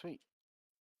 Oh, sweet.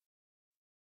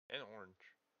 and orange.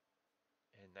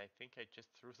 And I think I just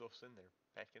threw those in there,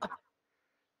 back in there.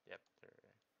 Yep,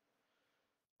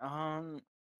 there. Um.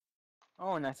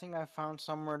 Oh, and I think I found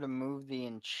somewhere to move the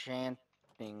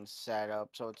enchanting setup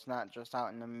so it's not just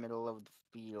out in the middle of the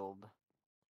field.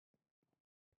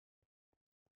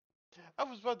 I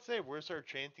was about to say, where's our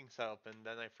chanting setup? And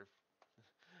then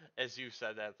as you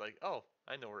said that, like, oh,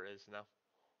 I know where it is now.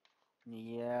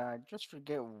 Yeah, I just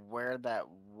forget where that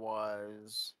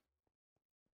was.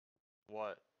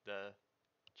 What, the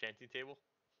chanting table?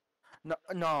 No,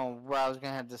 no, where I was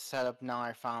gonna have this set up. Now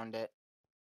I found it.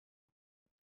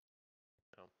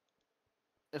 No.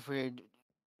 If we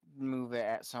move it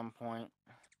at some point.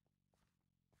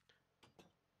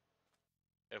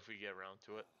 if we get around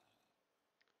to it.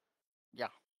 Yeah.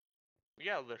 We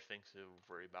got other things to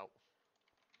worry about.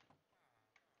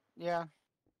 Yeah.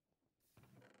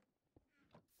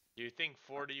 Do you think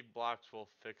 40 blocks will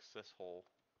fix this hole?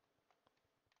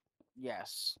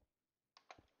 Yes.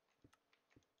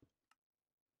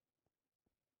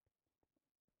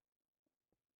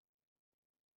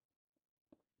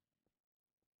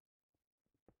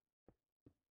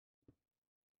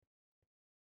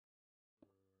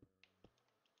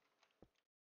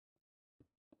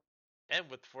 And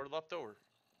with 4 left over.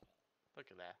 Look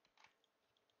at that.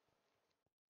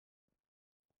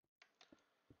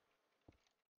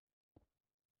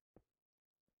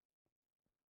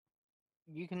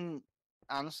 You can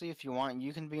honestly, if you want,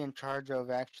 you can be in charge of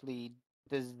actually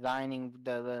designing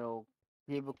the little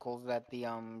cubicles that the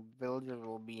villagers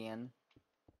will be in.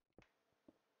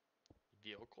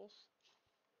 Vehicles?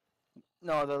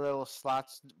 No, the little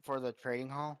slots for the trading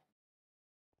hall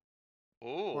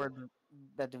Oh. where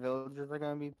that the villagers are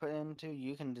going to be put into.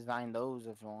 You can design those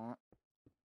if you want.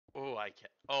 Oh, I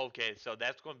can't. Oh, okay, so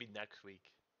that's going to be next week.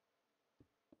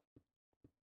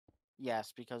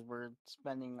 Yes, because we're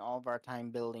spending all of our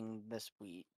time building this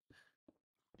week.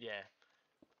 Yeah.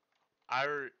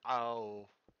 Oh.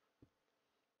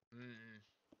 Mm,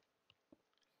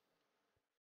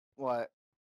 What?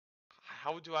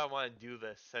 how do I want to do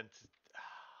this since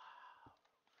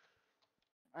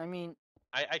I mean,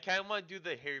 I kind of want to do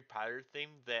the Harry Potter theme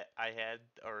that I had,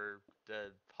 or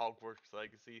the Hogwarts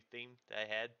Legacy theme that I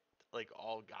had, like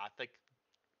all gothic.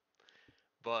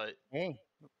 But hey,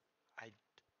 I,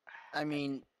 I I,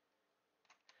 mean,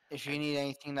 if I you need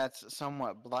anything that's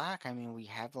somewhat black, I mean, we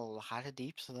have a lot of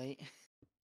deep slate.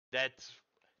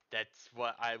 that's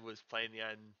what I was planning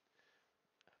on.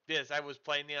 Yes, I was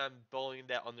planning on building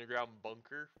that underground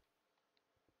bunker.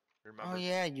 Oh Remember?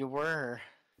 yeah, you were.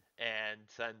 And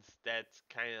since that's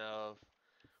kind of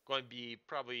going to be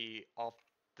probably off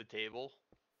the table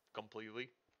completely,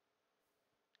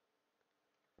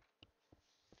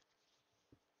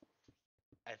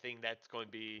 I think that's going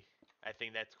to be. I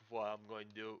think that's what I'm going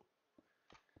to do.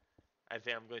 I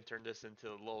think I'm going to turn this into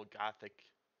a little gothic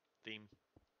theme.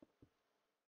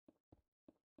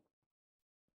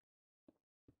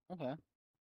 Okay.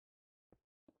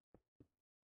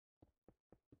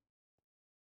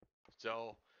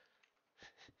 So,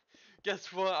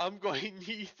 guess what? I'm going to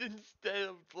need instead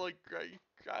of like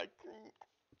concrete.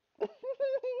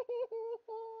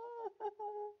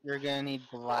 You're gonna need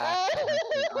black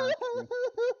concrete, aren't you?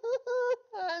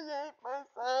 I hate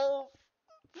myself.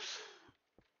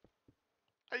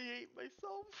 I hate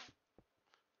myself.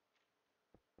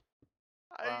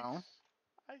 I Well,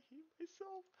 I hate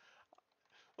myself.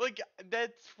 Like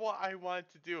that's what I want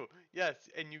to do. Yes,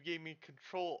 and you gave me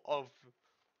control of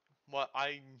what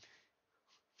I.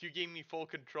 You gave me full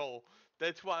control.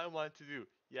 That's what I want to do.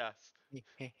 Yes.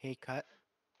 hey, cut.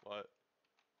 What?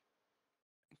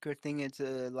 Good thing it's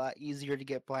a lot easier to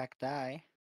get black dye.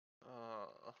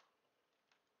 Uh.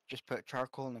 Just put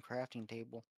charcoal in the crafting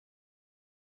table.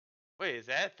 Wait, is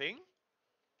that a thing?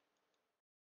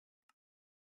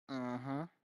 Uh-huh.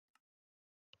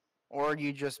 Or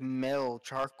you just mill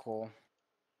charcoal.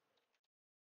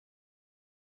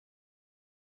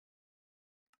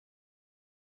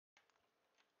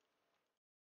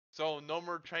 So no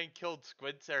more train killed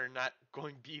squids that are not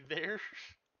going to be there.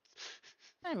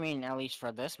 I mean, at least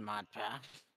for this mod pack.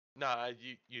 Nah,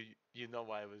 you know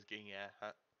what I was getting at,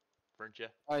 huh? Weren't you?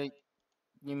 Oh,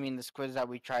 you mean the squids that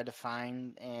we tried to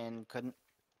find and couldn't?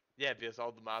 Yeah, because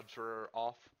all the mobs were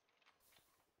off.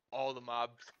 All the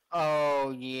mobs.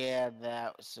 Oh, yeah,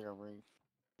 that was server.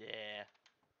 Yeah,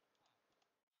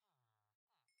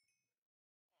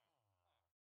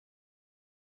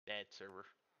 that server.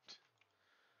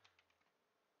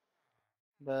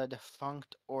 The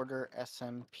Defunct Order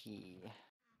SMP.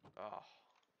 Oh.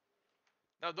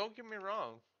 Now don't get me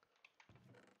wrong.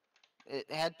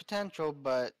 It had potential,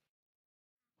 but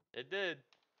It did.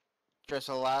 just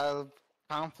a lot of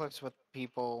conflicts with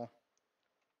people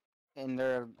in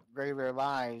their regular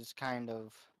lives, kind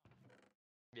of.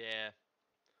 Yeah.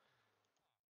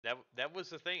 That was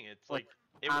the thing. It's Which, like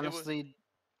it was honestly,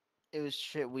 it was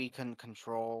shit we couldn't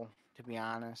control, to be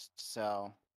honest.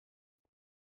 So,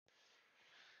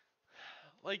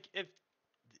 like if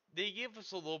they gave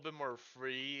us a little bit more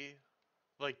free,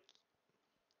 like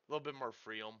a little bit more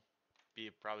freedom, be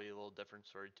probably a little different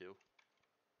story too.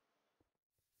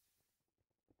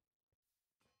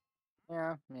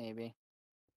 yeah, maybe.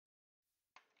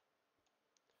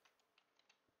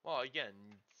 Well, again,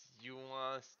 you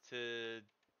want us to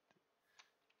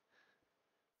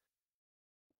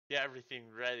get everything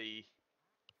ready,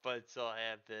 but still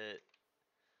have it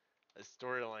a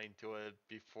storyline to it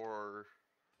before.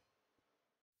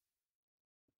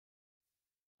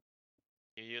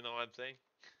 You know what I'm saying?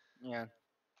 Yeah.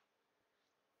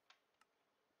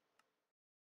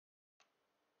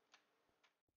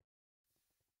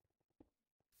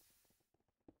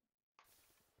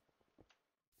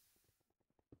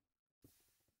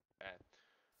 Uh,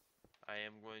 I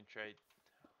am going to try.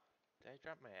 Did I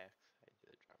drop my axe? I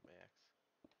did drop my axe.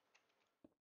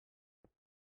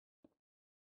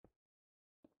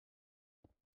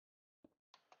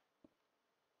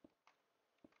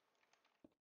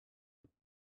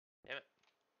 Damn it.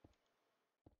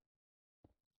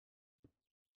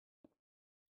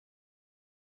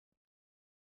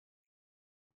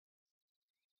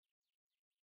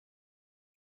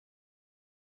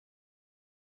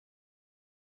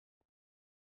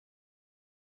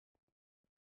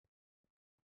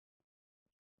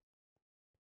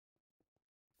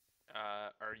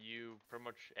 Are you pretty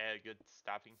much at a good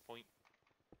stopping point?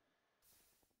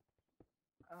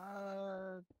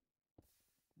 Uh,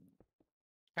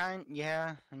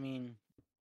 yeah. I mean,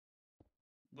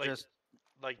 Like, just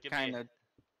give me kind of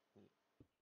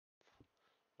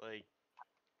like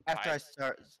after five. I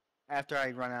start, after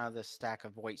I run out of this stack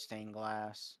of white stained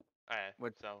glass,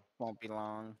 which So won't be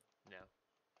long. no.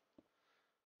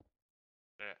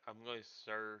 I'm going to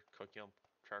start cooking up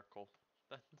charcoal.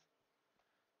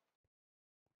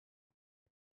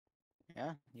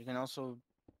 Yeah, you can also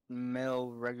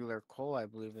mill regular coal, I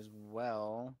believe, as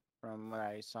well, from what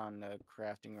I saw in the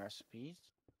crafting recipes.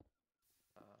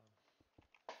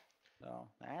 So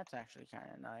that's actually kind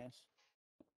of nice.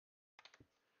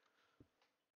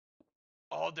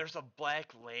 Oh, there's a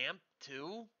black lamp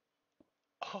too.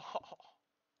 Oh.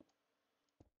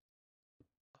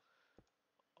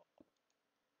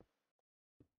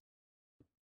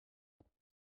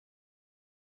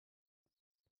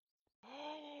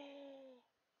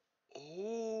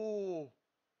 Oh.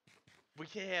 We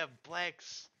can have black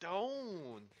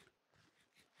stone.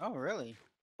 Oh, really?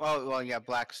 Well, yeah,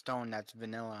 black stone. That's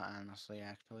vanilla, honestly,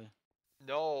 actually.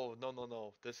 No, no, no,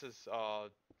 no. This is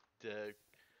the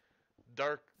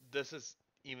dark. This is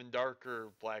even darker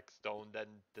black stone than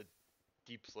the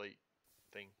deep slate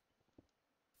thing.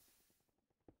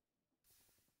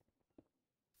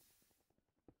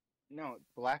 No,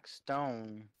 black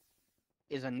stone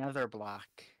is another block.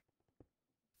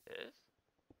 Is?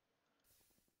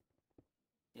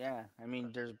 Yeah, I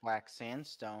mean, there's black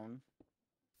sandstone,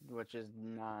 which is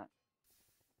not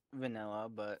vanilla,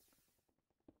 but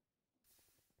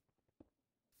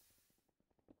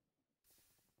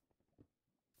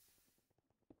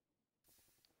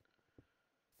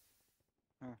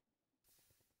huh.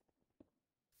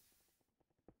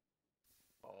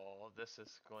 Oh, this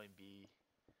is going to be.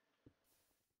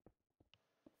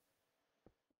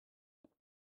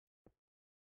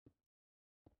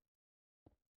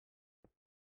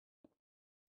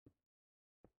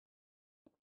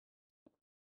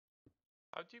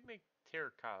 How do you make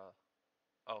terracotta?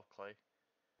 Oh, clay.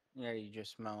 Yeah, you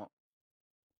just smelt.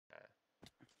 Uh,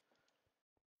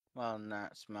 Well,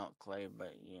 not smelt clay,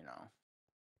 but you know.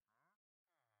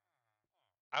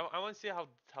 I want to see how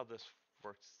this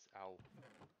works out.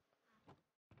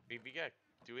 We got.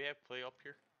 Do we have clay up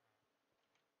here?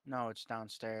 No, it's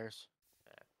downstairs.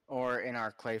 Uh, Or in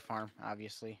our clay farm,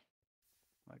 obviously.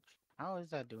 Which, how is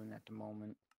that doing at the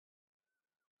moment?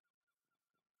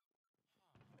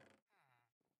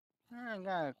 I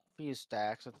got a few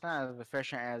stacks. It's not as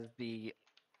efficient as the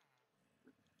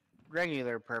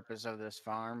regular purpose of this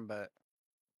farm, but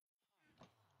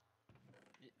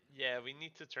yeah, we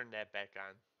need to turn that back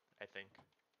on. I think.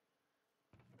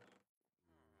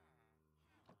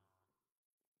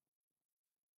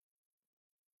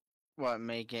 what,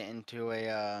 make it into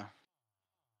a,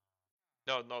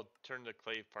 No, no, turn the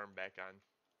clay farm back on.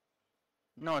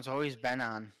 no, it's always been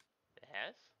on. It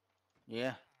has?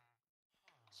 Yeah.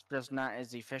 It's just not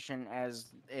as efficient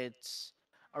as its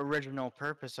original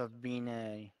purpose of being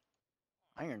a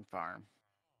iron farm.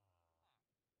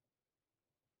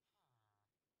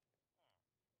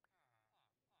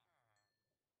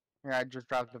 Here, I just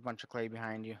dropped a bunch of clay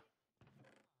behind you.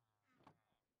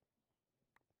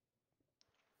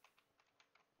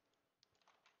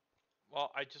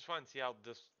 Well, I just want to see how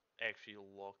this actually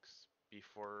looks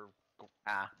before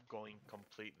Ah, going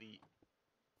completely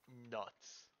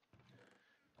nuts.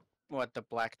 what, the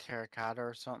black terracotta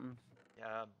or something?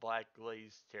 Yeah, black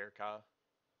glazed terracotta.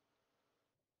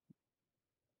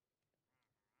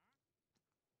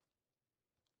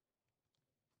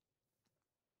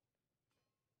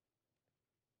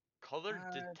 Color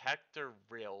Uh, detector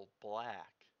rail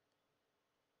black.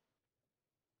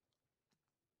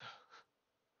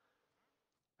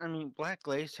 I mean, black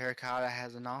glaze terracotta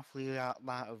has an awfully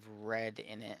lot of red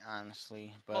in it,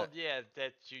 honestly. Well, But yeah,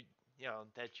 that's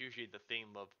usually the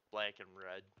theme of black and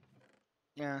red.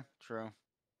 yeah, true.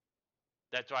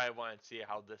 That's why I want to see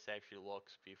how this actually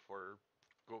looks before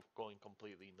going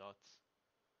completely nuts.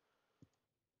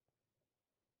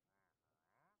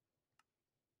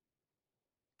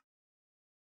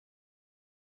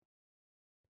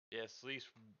 Yes, at least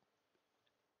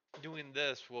doing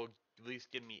this will at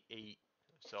least give me 8,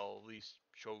 so at least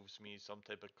shows me some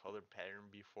type of color pattern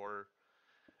before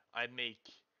I make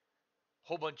a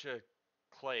whole bunch of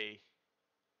clay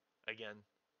again.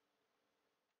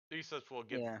 At least this will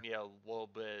give Yeah, me a little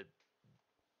bit,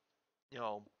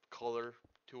 color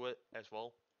to it as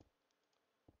well.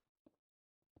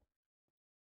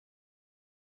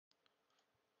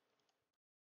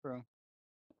 true.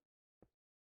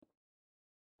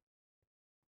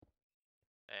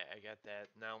 I got that.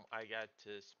 Now I got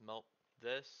to smelt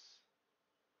this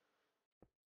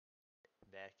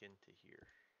back into here.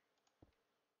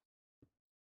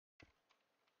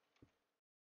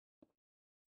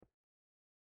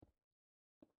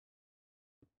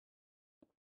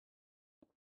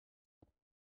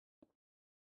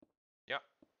 Yep.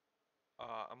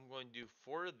 I'm going to do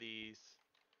 4 of these.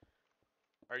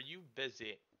 Are you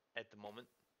busy at the moment?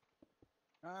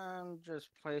 I'm just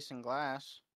placing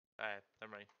glass. Alright,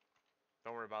 never mind.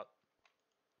 Don't worry about.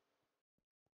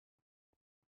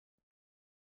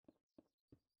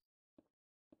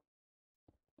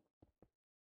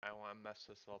 I don't want to mess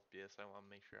this up. Yes, I want to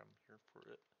make sure I'm here for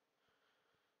it.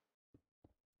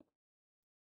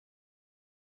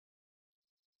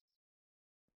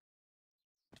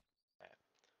 Alright.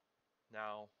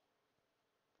 Now,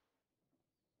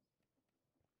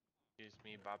 excuse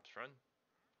me, Bob's friend.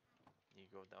 You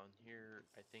go down here.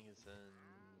 I think it's in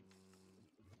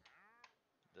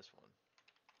this one.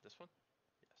 This one?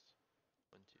 Yes.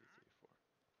 One, two, three, four.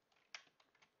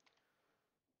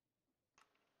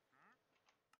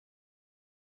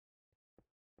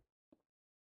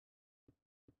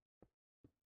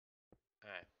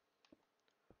 Alright.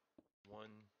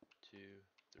 One, two,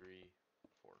 three,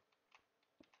 four.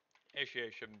 Actually, I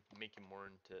should make it more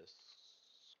into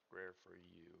square for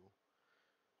you.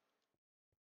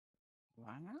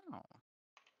 Wow.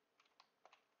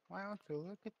 Why don't you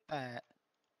look at that?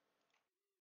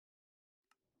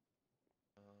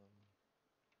 Um,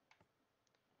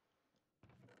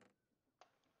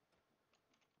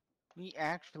 We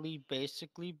actually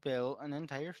basically built an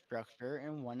entire structure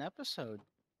in one episode.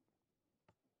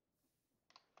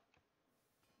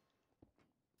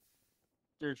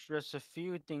 There's just a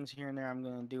few things here and there I'm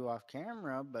gonna do off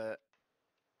camera, but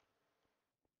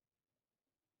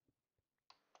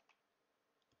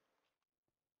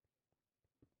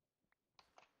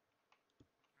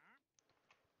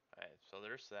Alright, so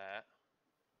there's that.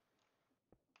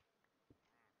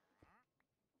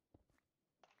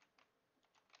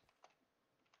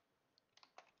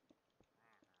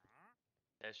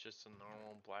 That's just a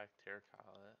normal black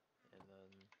terracotta. And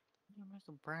then where's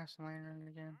the brass lantern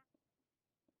again?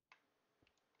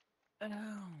 Oh,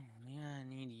 yeah, I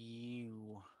need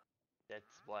you.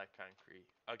 that's black concrete.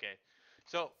 Okay,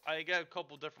 so I got a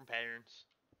couple different patterns.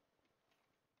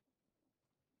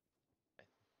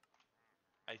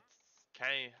 I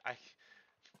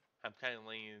I'm kind of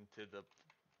leaning into the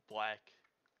black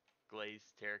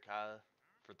glazed terracotta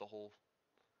for the whole.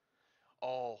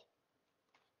 Oh,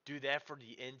 do that for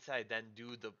the inside, then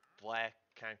do the black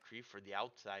concrete for the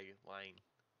outside line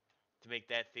to make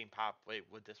that thing pop. Wait,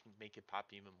 would this make it pop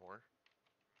even more?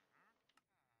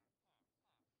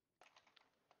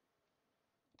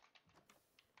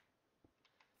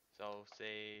 So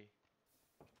say,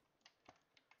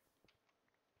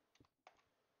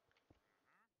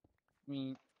 I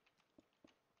mean,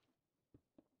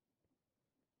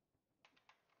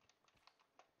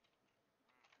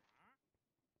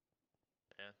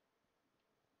 yeah,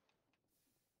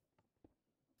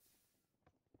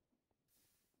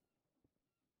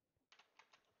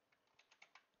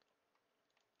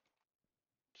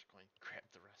 just going to grab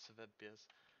the rest of it because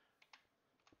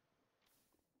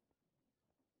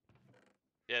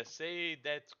yeah, say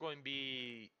that's going to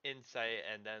be inside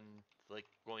and then like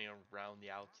going around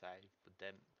the outside, but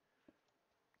then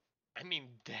I mean,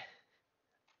 I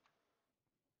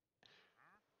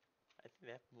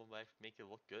think that will make it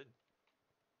look good.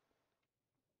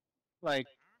 like,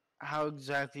 how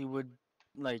exactly would,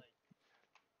 like,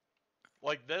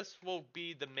 Like this will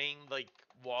be the main like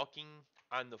walking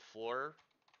on the floor.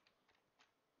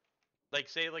 Like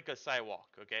say like a sidewalk,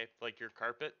 okay? Like your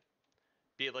carpet,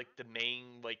 be like the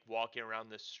main like walking around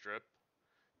this strip.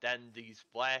 Then these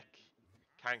black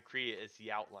concrete is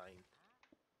the outline.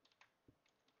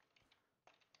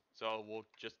 So we'll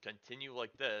just continue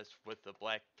like this with the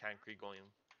black concrete going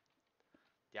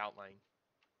the outline.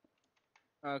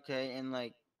 Okay, and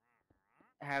like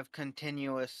have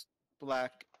continuous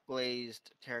black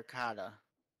glazed terracotta.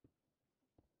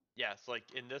 Yes,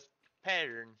 like in this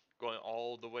pattern going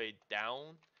all the way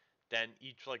down, then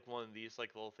each like one of these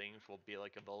like little things will be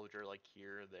like a villager like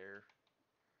here, there.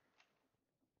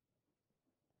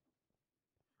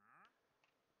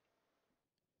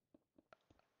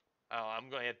 Oh, I'm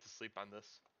going to have to sleep on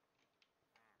this.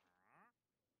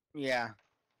 Yeah.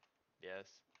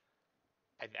 Yes.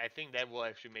 I think that will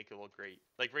actually make it look great.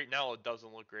 Like right now it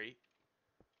doesn't look great,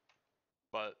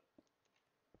 but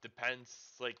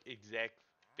depends like exact.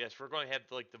 Yes, we're going to have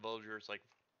like the villagers like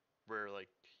we're like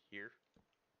here,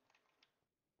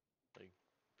 like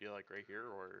be like right here,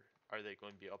 or are they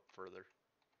going to be up further?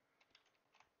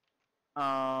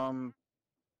 Um.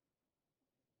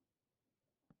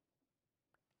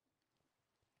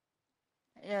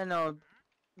 Yeah. No.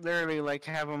 Literally, like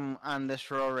have them on this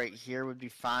row right here would be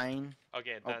fine.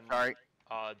 Okay, Oh, sorry.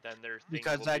 then their things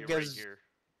Because will be that right gives, here,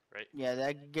 right? yeah,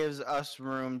 that gives us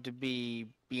room to be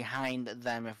behind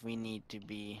them if we need to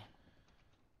be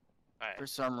All right. for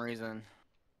some reason.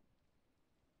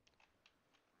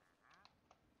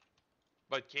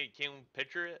 But can we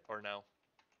picture it or no?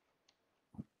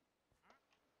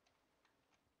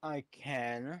 I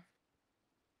can.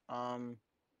 Um.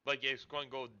 Like it's going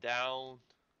to go down,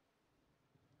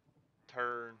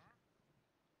 turn,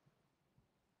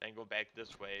 and go back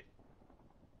this way.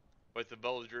 With the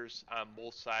villagers on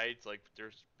both sides, like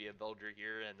there's be a villager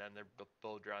here and then there's a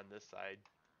villager on this side,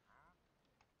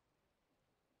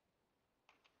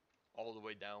 all the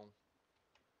way down.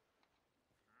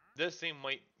 This thing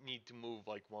might need to move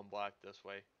like one block this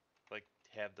way, like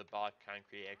have the block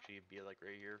concrete actually be like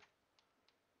right here,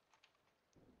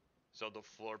 so the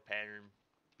floor pattern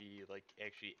be like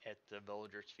actually at the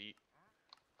villager's feet.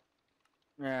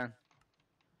 Yeah.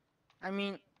 I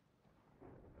mean,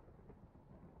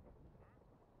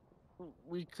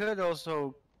 we could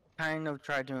also kind of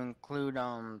try to include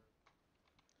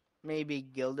maybe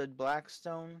gilded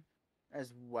blackstone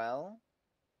as well.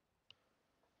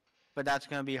 But that's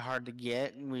gonna be hard to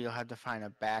get. We'll have to find a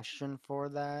bastion for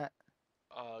that.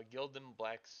 Gildan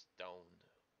Blackstone,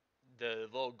 the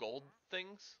little gold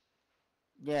things.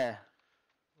 Yeah.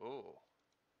 Ooh,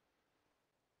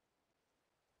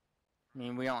 I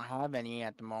mean, we don't have any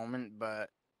at the moment, but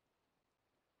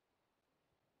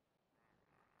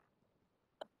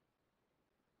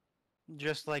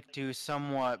just like to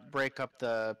somewhat break up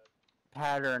the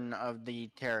pattern of the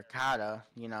terracotta,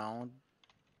 you know.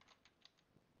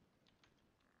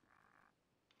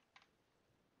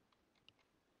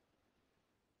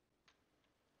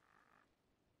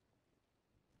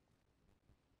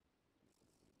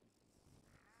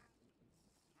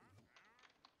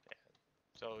 yeah.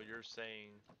 So you're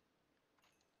saying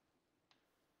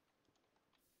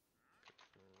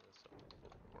this up a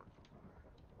little more.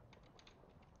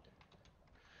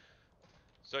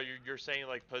 So you're saying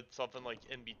like put something like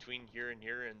in between here and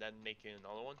here and then making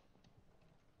another one?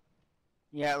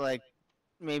 Yeah, like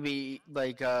maybe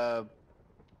like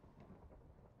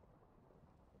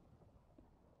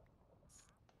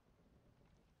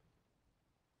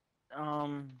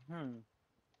hmm.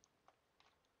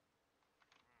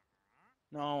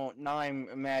 No, now I'm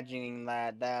imagining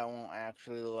that that won't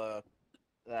actually look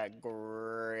that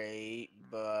great,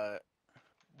 but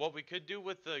What we could do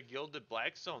with the Gilded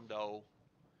Blackstone though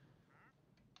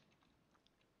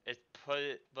is put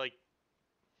it like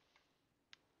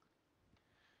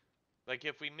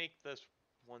if we make this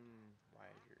one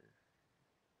wider.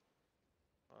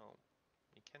 Well,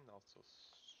 we can also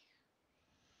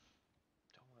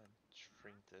don't want to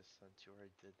shrink this since you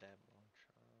already did that much.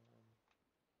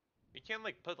 We can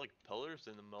like put like pillars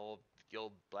in the middle of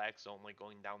Guild Blackstone, like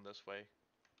going down this way,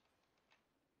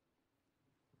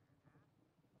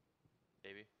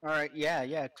 maybe. all right, yeah,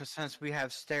 yeah, because since we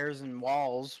have stairs and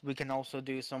walls, we can also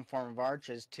do some form of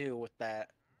arches too with that.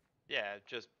 Yeah,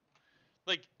 just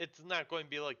like it's not going to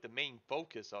be like the main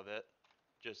focus of it,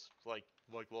 just like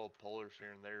little pillars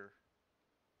here and there.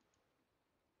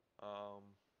 Um,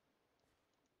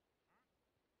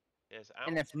 yes, I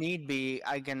And don't. if need be,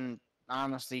 I can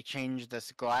honestly change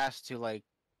this glass to like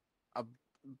a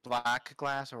black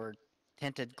glass or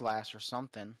tinted glass or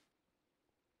something.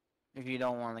 If you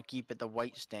don't want to keep it the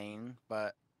white stain,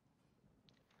 but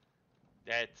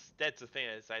That's the thing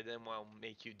is I didn't want to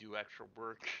make you do extra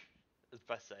work as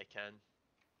best I can.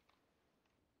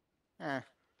 eh,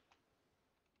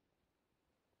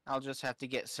 I'll just have to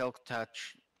get silk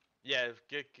touch. Yeah,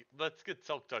 let's get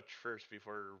Silk Touch first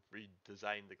before we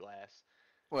design the glass.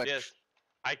 which Yes,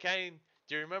 I kind.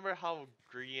 Do you remember how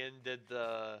Grian did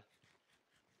the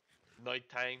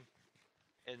nighttime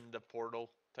in the portal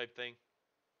type thing?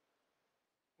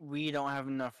 we don't have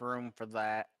enough room for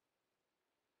that.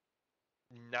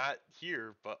 Not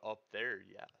here, but up there,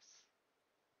 yes.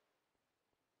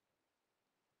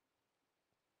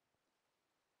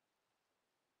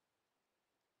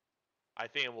 I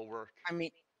think it will work. I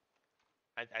mean,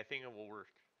 I think it will work.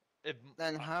 It,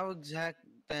 then how exact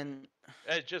then?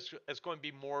 it's going to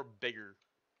be more bigger.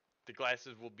 The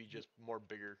glasses will be just more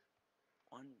bigger.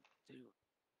 One, two.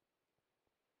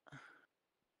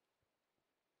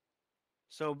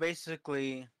 So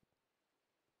basically,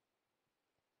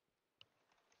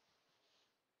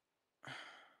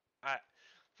 I,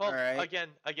 all well, right.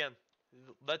 again,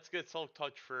 let's get Silk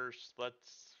Touch first.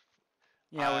 Let's,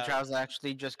 Yeah, which uh, I was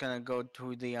actually just gonna go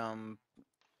to the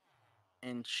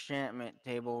enchantment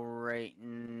table right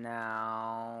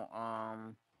now.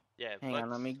 yeah, Hang on,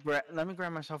 let's. let me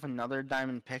grab myself another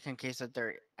diamond pick in case that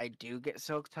there I do get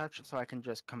silk touch, so I can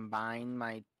just combine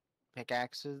my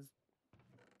pickaxes.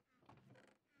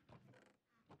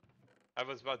 I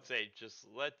was about to say, just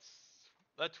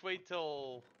let's wait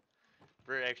till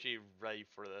we're actually ready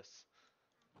for this.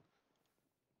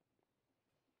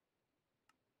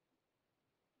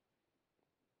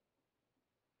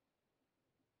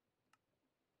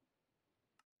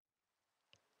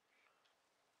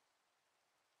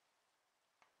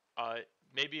 Uh,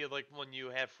 maybe like when you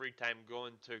have free time, go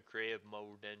into creative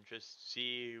mode and just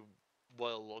see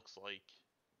what it looks like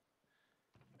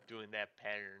doing that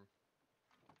pattern.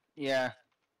 Yeah,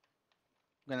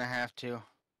 gonna have to.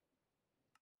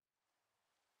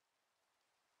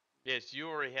 Yes, you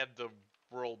already have the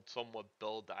world somewhat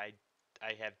built. I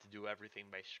have to do everything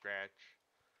by scratch.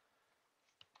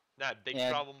 Not a big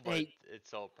Yeah. problem, but Hey, it's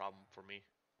still a problem for me.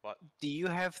 But do you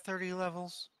have 30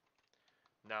 levels?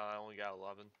 now I only got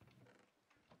 11.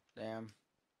 Damn.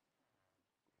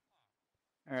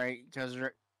 All right, because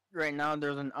right now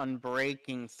there's an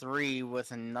unbreaking 3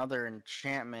 with another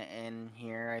enchantment in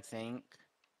here, I think,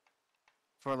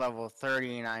 for level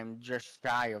 30, and I'm just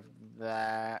shy of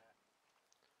that.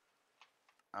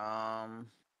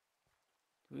 Um,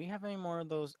 do we have any more of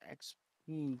those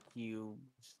XP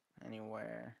cubes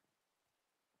anywhere?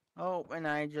 Oh, and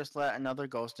I just let another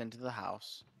ghost into the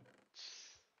house.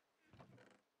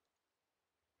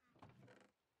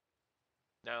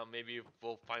 Now maybe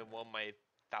we'll find one of my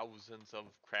thousands of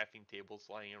crafting tables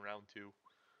lying around too.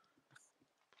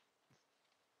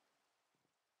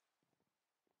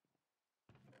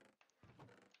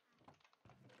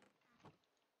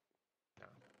 No.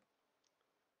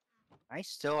 I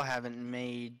still haven't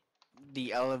made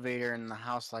the elevator in the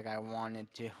house like I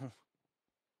wanted to.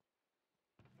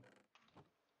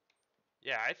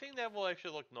 Yeah, I think that will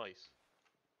actually look nice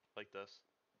like this.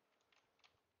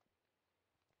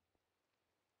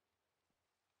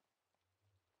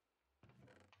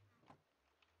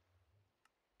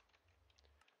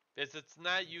 Because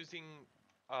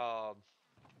um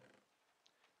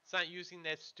it's not using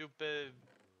that stupid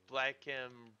black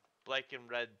and black and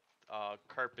red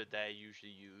carpet that I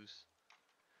usually use.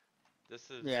 This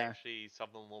is Yeah. actually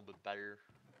something a little bit better.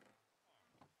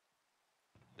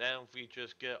 Then if we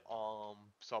just get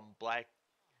some black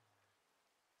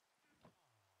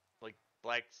like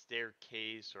black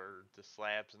staircase or the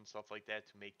slabs and stuff like that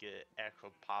to make it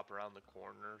actual pop around the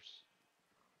corners.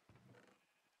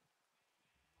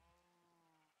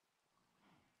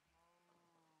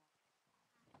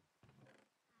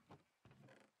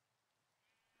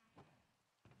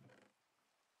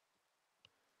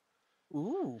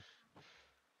 Ooh.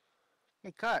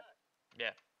 Hey, cut.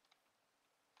 Yeah,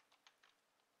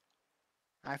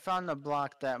 I found a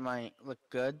block that might look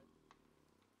good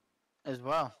as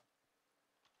well,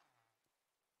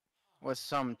 with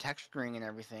some texturing and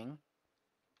everything.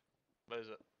 what is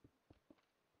it?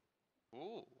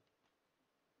 Ooh,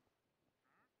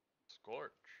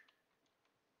 scorch.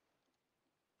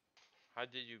 How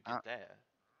did you Uh, get that?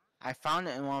 I found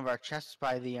it in one of our chests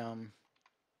by the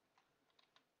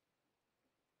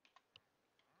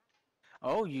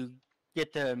Oh, you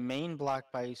get the main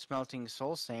block by smelting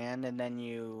soul sand, and then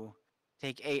you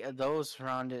take 8 of those,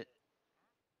 surround it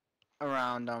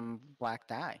around black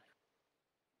dye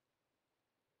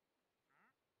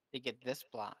to get this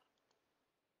block.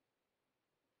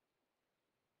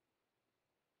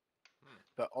 Hmm.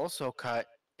 But also cut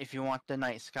if you want the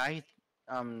night sky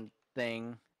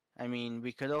thing. I mean,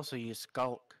 we could also use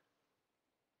skulk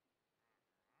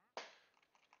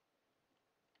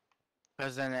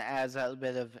because then it adds that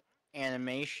bit of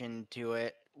animation to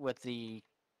it with the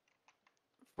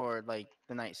for like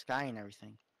the night sky and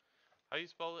everything. How do you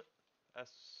spell it? S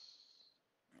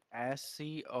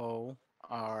SCOR.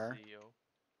 SCO.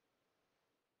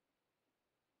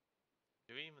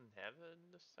 Do we even have it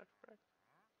in this text pack?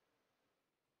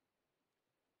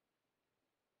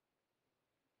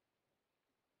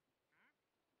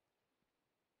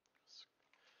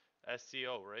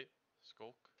 SCO, right?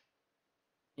 Skulk.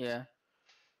 Yeah.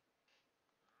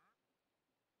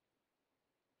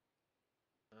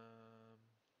 Um,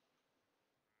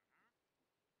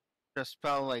 Just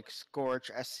spell like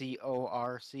scorch,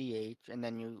 SCORCH, and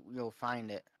then you'll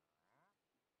find it.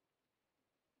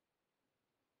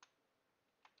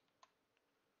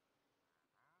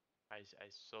 I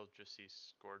still just see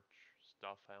scorch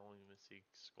stuff. I don't even see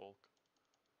skulk.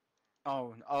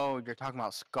 Oh, you're talking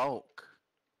about skulk.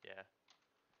 Yeah.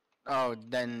 Oh,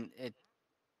 then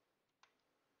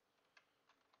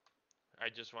I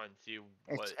just want to see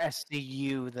it's what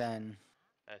SCU then.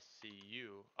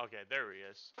 SCU. Okay, there he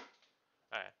is.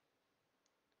 Alright.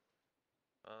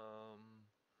 Um.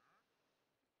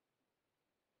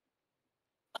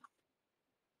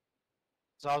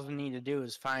 So all we need to do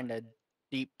is find a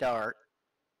deep dark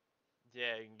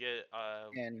Yeah, you can get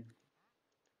and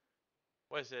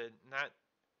what is it? Not.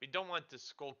 We don't want the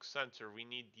skulk sensor. We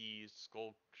need the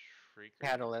skulk shrieker, right?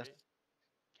 catalyst.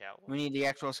 We Catalyst. need the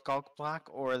actual skulk block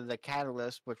or the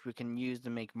catalyst, which we can use to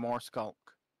make more skulk.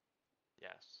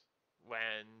 Yes.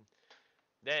 When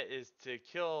that is to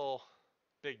kill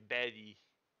Big Baddie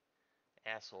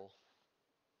asshole.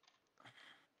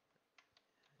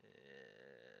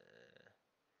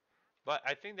 But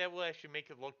I think that will actually make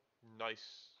it look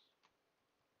nice.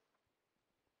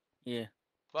 Yeah.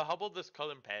 But how about this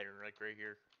color pattern, like right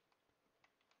here?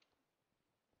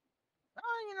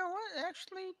 Oh, you know what?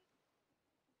 Actually,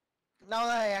 now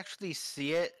that I actually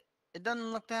see it, it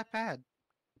doesn't look that bad.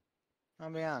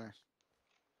 I'll be honest.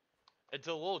 It's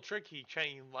a little tricky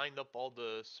trying to line up all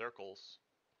the circles,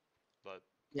 but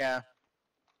Yeah,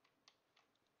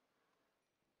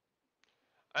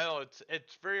 I know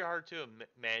it's very hard to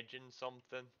imagine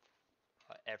something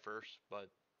at first, but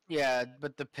yeah,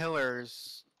 but the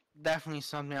pillars definitely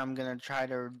something I'm gonna try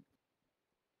to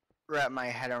wrap my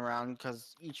head around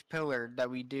because each pillar that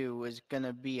we do is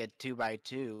gonna be a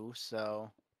 2x2.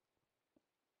 So,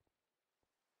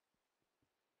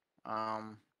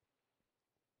 um,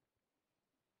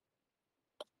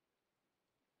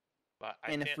 I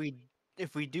and can't.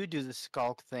 if we do the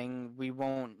skulk thing, we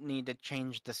won't need to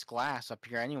change this glass up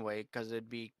here anyway because it'd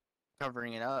be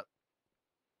covering it up.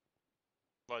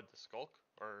 What, the skulk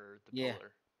or the Yeah,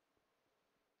 pillar?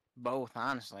 both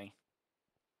honestly.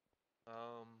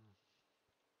 Um.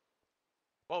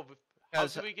 Well, how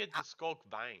Because do we get the skulk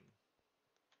vine?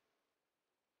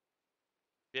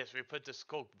 Yes, we put the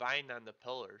skulk vine on the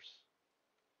pillars.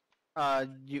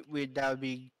 that would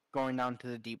be going down to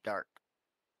the deep dark.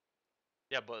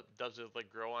 Yeah, but does it like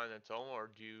grow on its own, or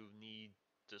do you need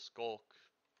the skulk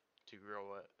to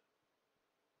grow it?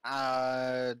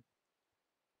 Uh,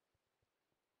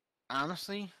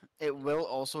 Honestly, it will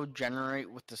also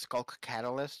generate with the Skulk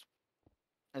Catalyst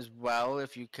as well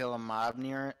if you kill a mob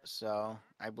near it, so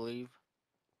I believe.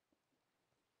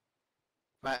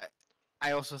 But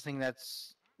I also think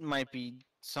that's might be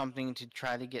something to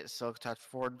try to get Silk Touch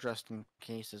for just in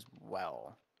case as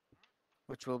well.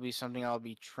 Which will be something I'll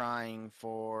be trying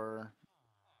for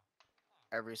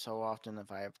every so often if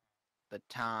I have the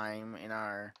time in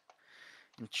our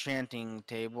enchanting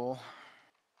table.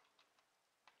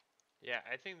 Yeah,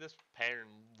 I think this pattern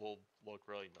will look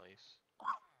really nice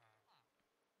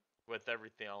with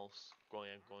everything else going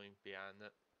beyond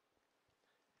it.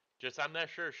 Just I'm not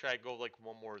sure. Should I go like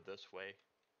one more this way,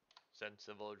 since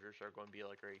the villagers are going to be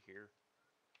like right here?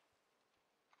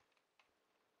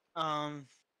 Um,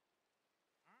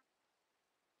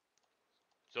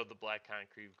 So the black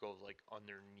concrete goes like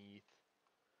underneath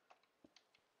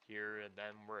here, and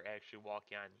then we're actually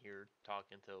walking on here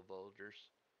talking to the villagers.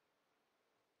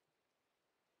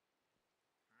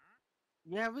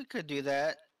 yeah, we could do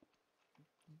that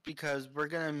because we're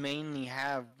gonna mainly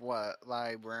have what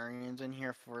librarians in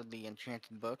here for the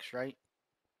enchanted books, right?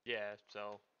 Yeah.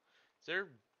 So is there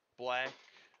black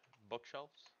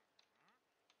bookshelves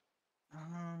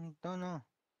Don't know.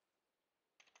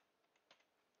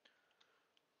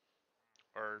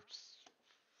 or?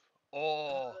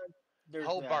 Oh, There's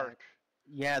that. hellbark.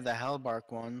 Yeah, the Hellbark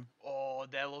one. Oh,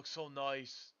 that looks so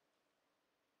nice.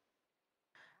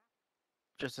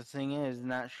 Just the thing is,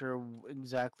 not sure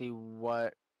exactly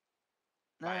what.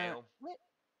 Biome What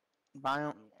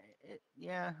biome?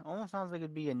 Yeah, almost sounds like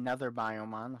it'd be another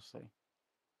biome, honestly.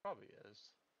 probably is.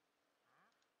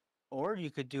 Or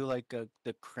you could do like the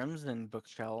crimson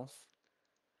bookshelf.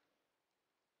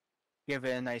 Give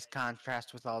it a nice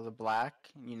contrast with all the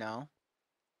black, you know?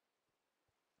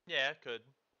 Yeah, it could.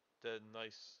 The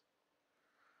nice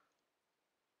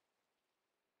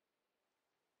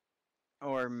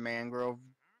Or mangrove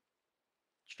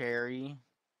cherry,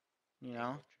 you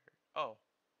know? mango cherry. Oh,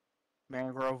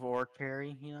 Mangrove or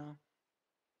cherry, you know?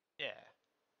 yeah.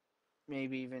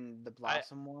 Maybe even the I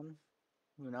blossom one.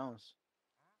 Who knows?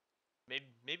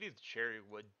 maybe the cherry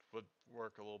would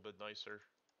work a little bit nicer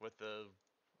with the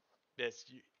this.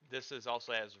 This is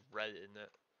also has red in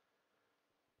it.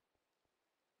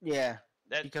 Yeah,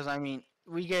 That because I mean,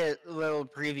 we get a little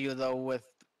preview though with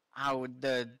how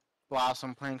the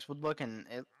blossom planks would look, and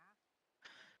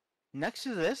next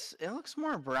to this, it looks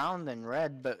more brown than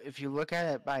red. But if you look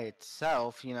at it by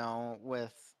itself, you know,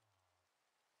 with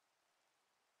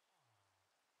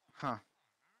huh,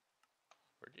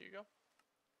 where do you go?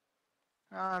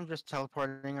 I'm just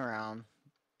teleporting around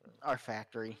our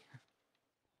factory.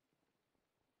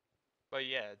 But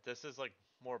yeah, this is like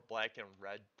more black and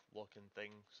red looking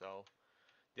thing. So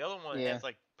the other one Yeah, has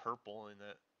like purple in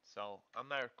it. So I'm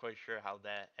not quite sure how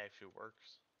that actually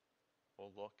works.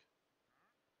 Will look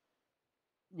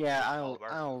yeah, in I'll color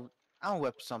bar. I'll I'll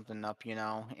whip something up, you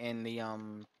know, in the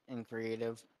in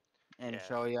creative and Yeah,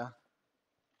 show you.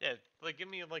 yeah. Like give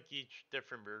me like each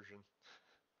different version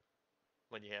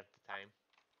when you have the time.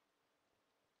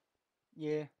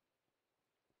 Yeah,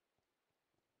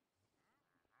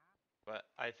 But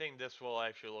I think this will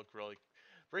actually look really.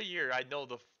 Right here, I know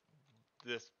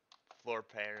this floor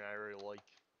pattern I really like.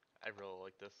 I really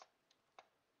like this.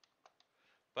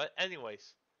 But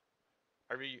anyways,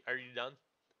 are you done?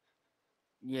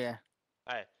 yeah,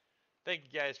 Alright. Thank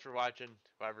you guys for watching.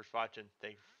 Whoever's watching,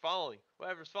 thank you for following.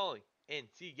 Whoever's following. And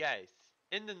see you guys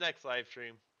in the next live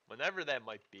stream, whenever that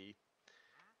might be.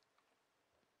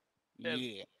 And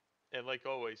yeah. and like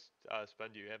always,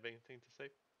 Spend, do you have anything to say?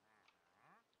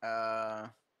 Uh,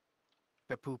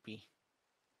 Kapoopy,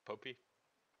 Popey?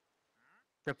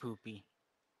 Kapoopy.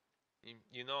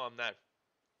 You know I'm not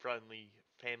friendly,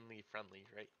 family friendly,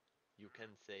 right? You can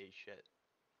say shit.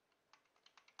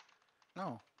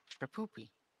 No,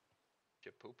 Kapoopy.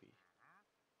 Japoopy.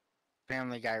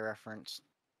 Family Guy reference.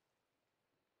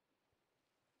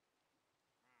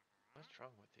 What's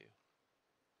wrong with you?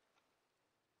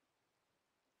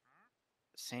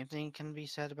 Same thing can be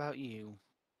said about you.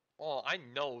 Oh, I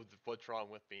know what's wrong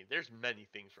with me. There's many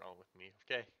things wrong with me,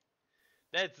 okay?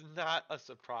 That's not a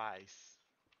surprise.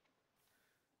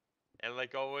 And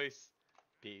like always,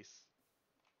 peace.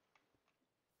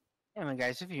 Anyway,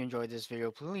 guys, if you enjoyed this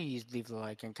video, please leave a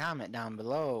like and comment down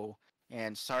below.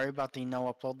 And sorry about the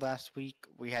no upload last week.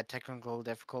 We had technical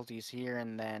difficulties here,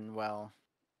 and then, well,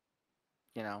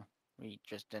 you know, we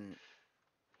just didn't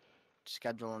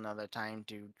schedule another time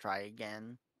to try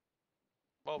again.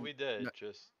 Well, N- we did, n-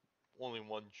 just only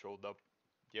one showed up.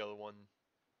 The other one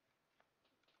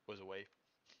was away.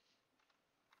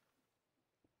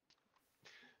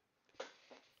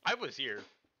 I was here.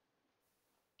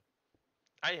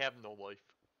 I have no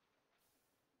life.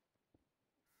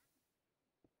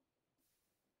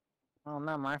 Well,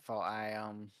 not my fault. I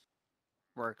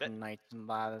work That nights a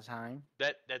lot of the time.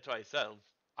 that's why I said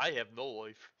I have no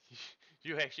life.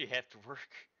 You actually have to work.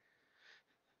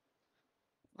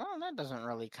 Well, that doesn't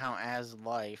really count as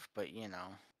life, but you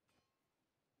know.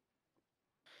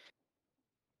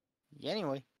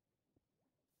 Anyway,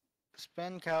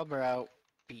 spin caliber out.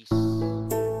 Peace.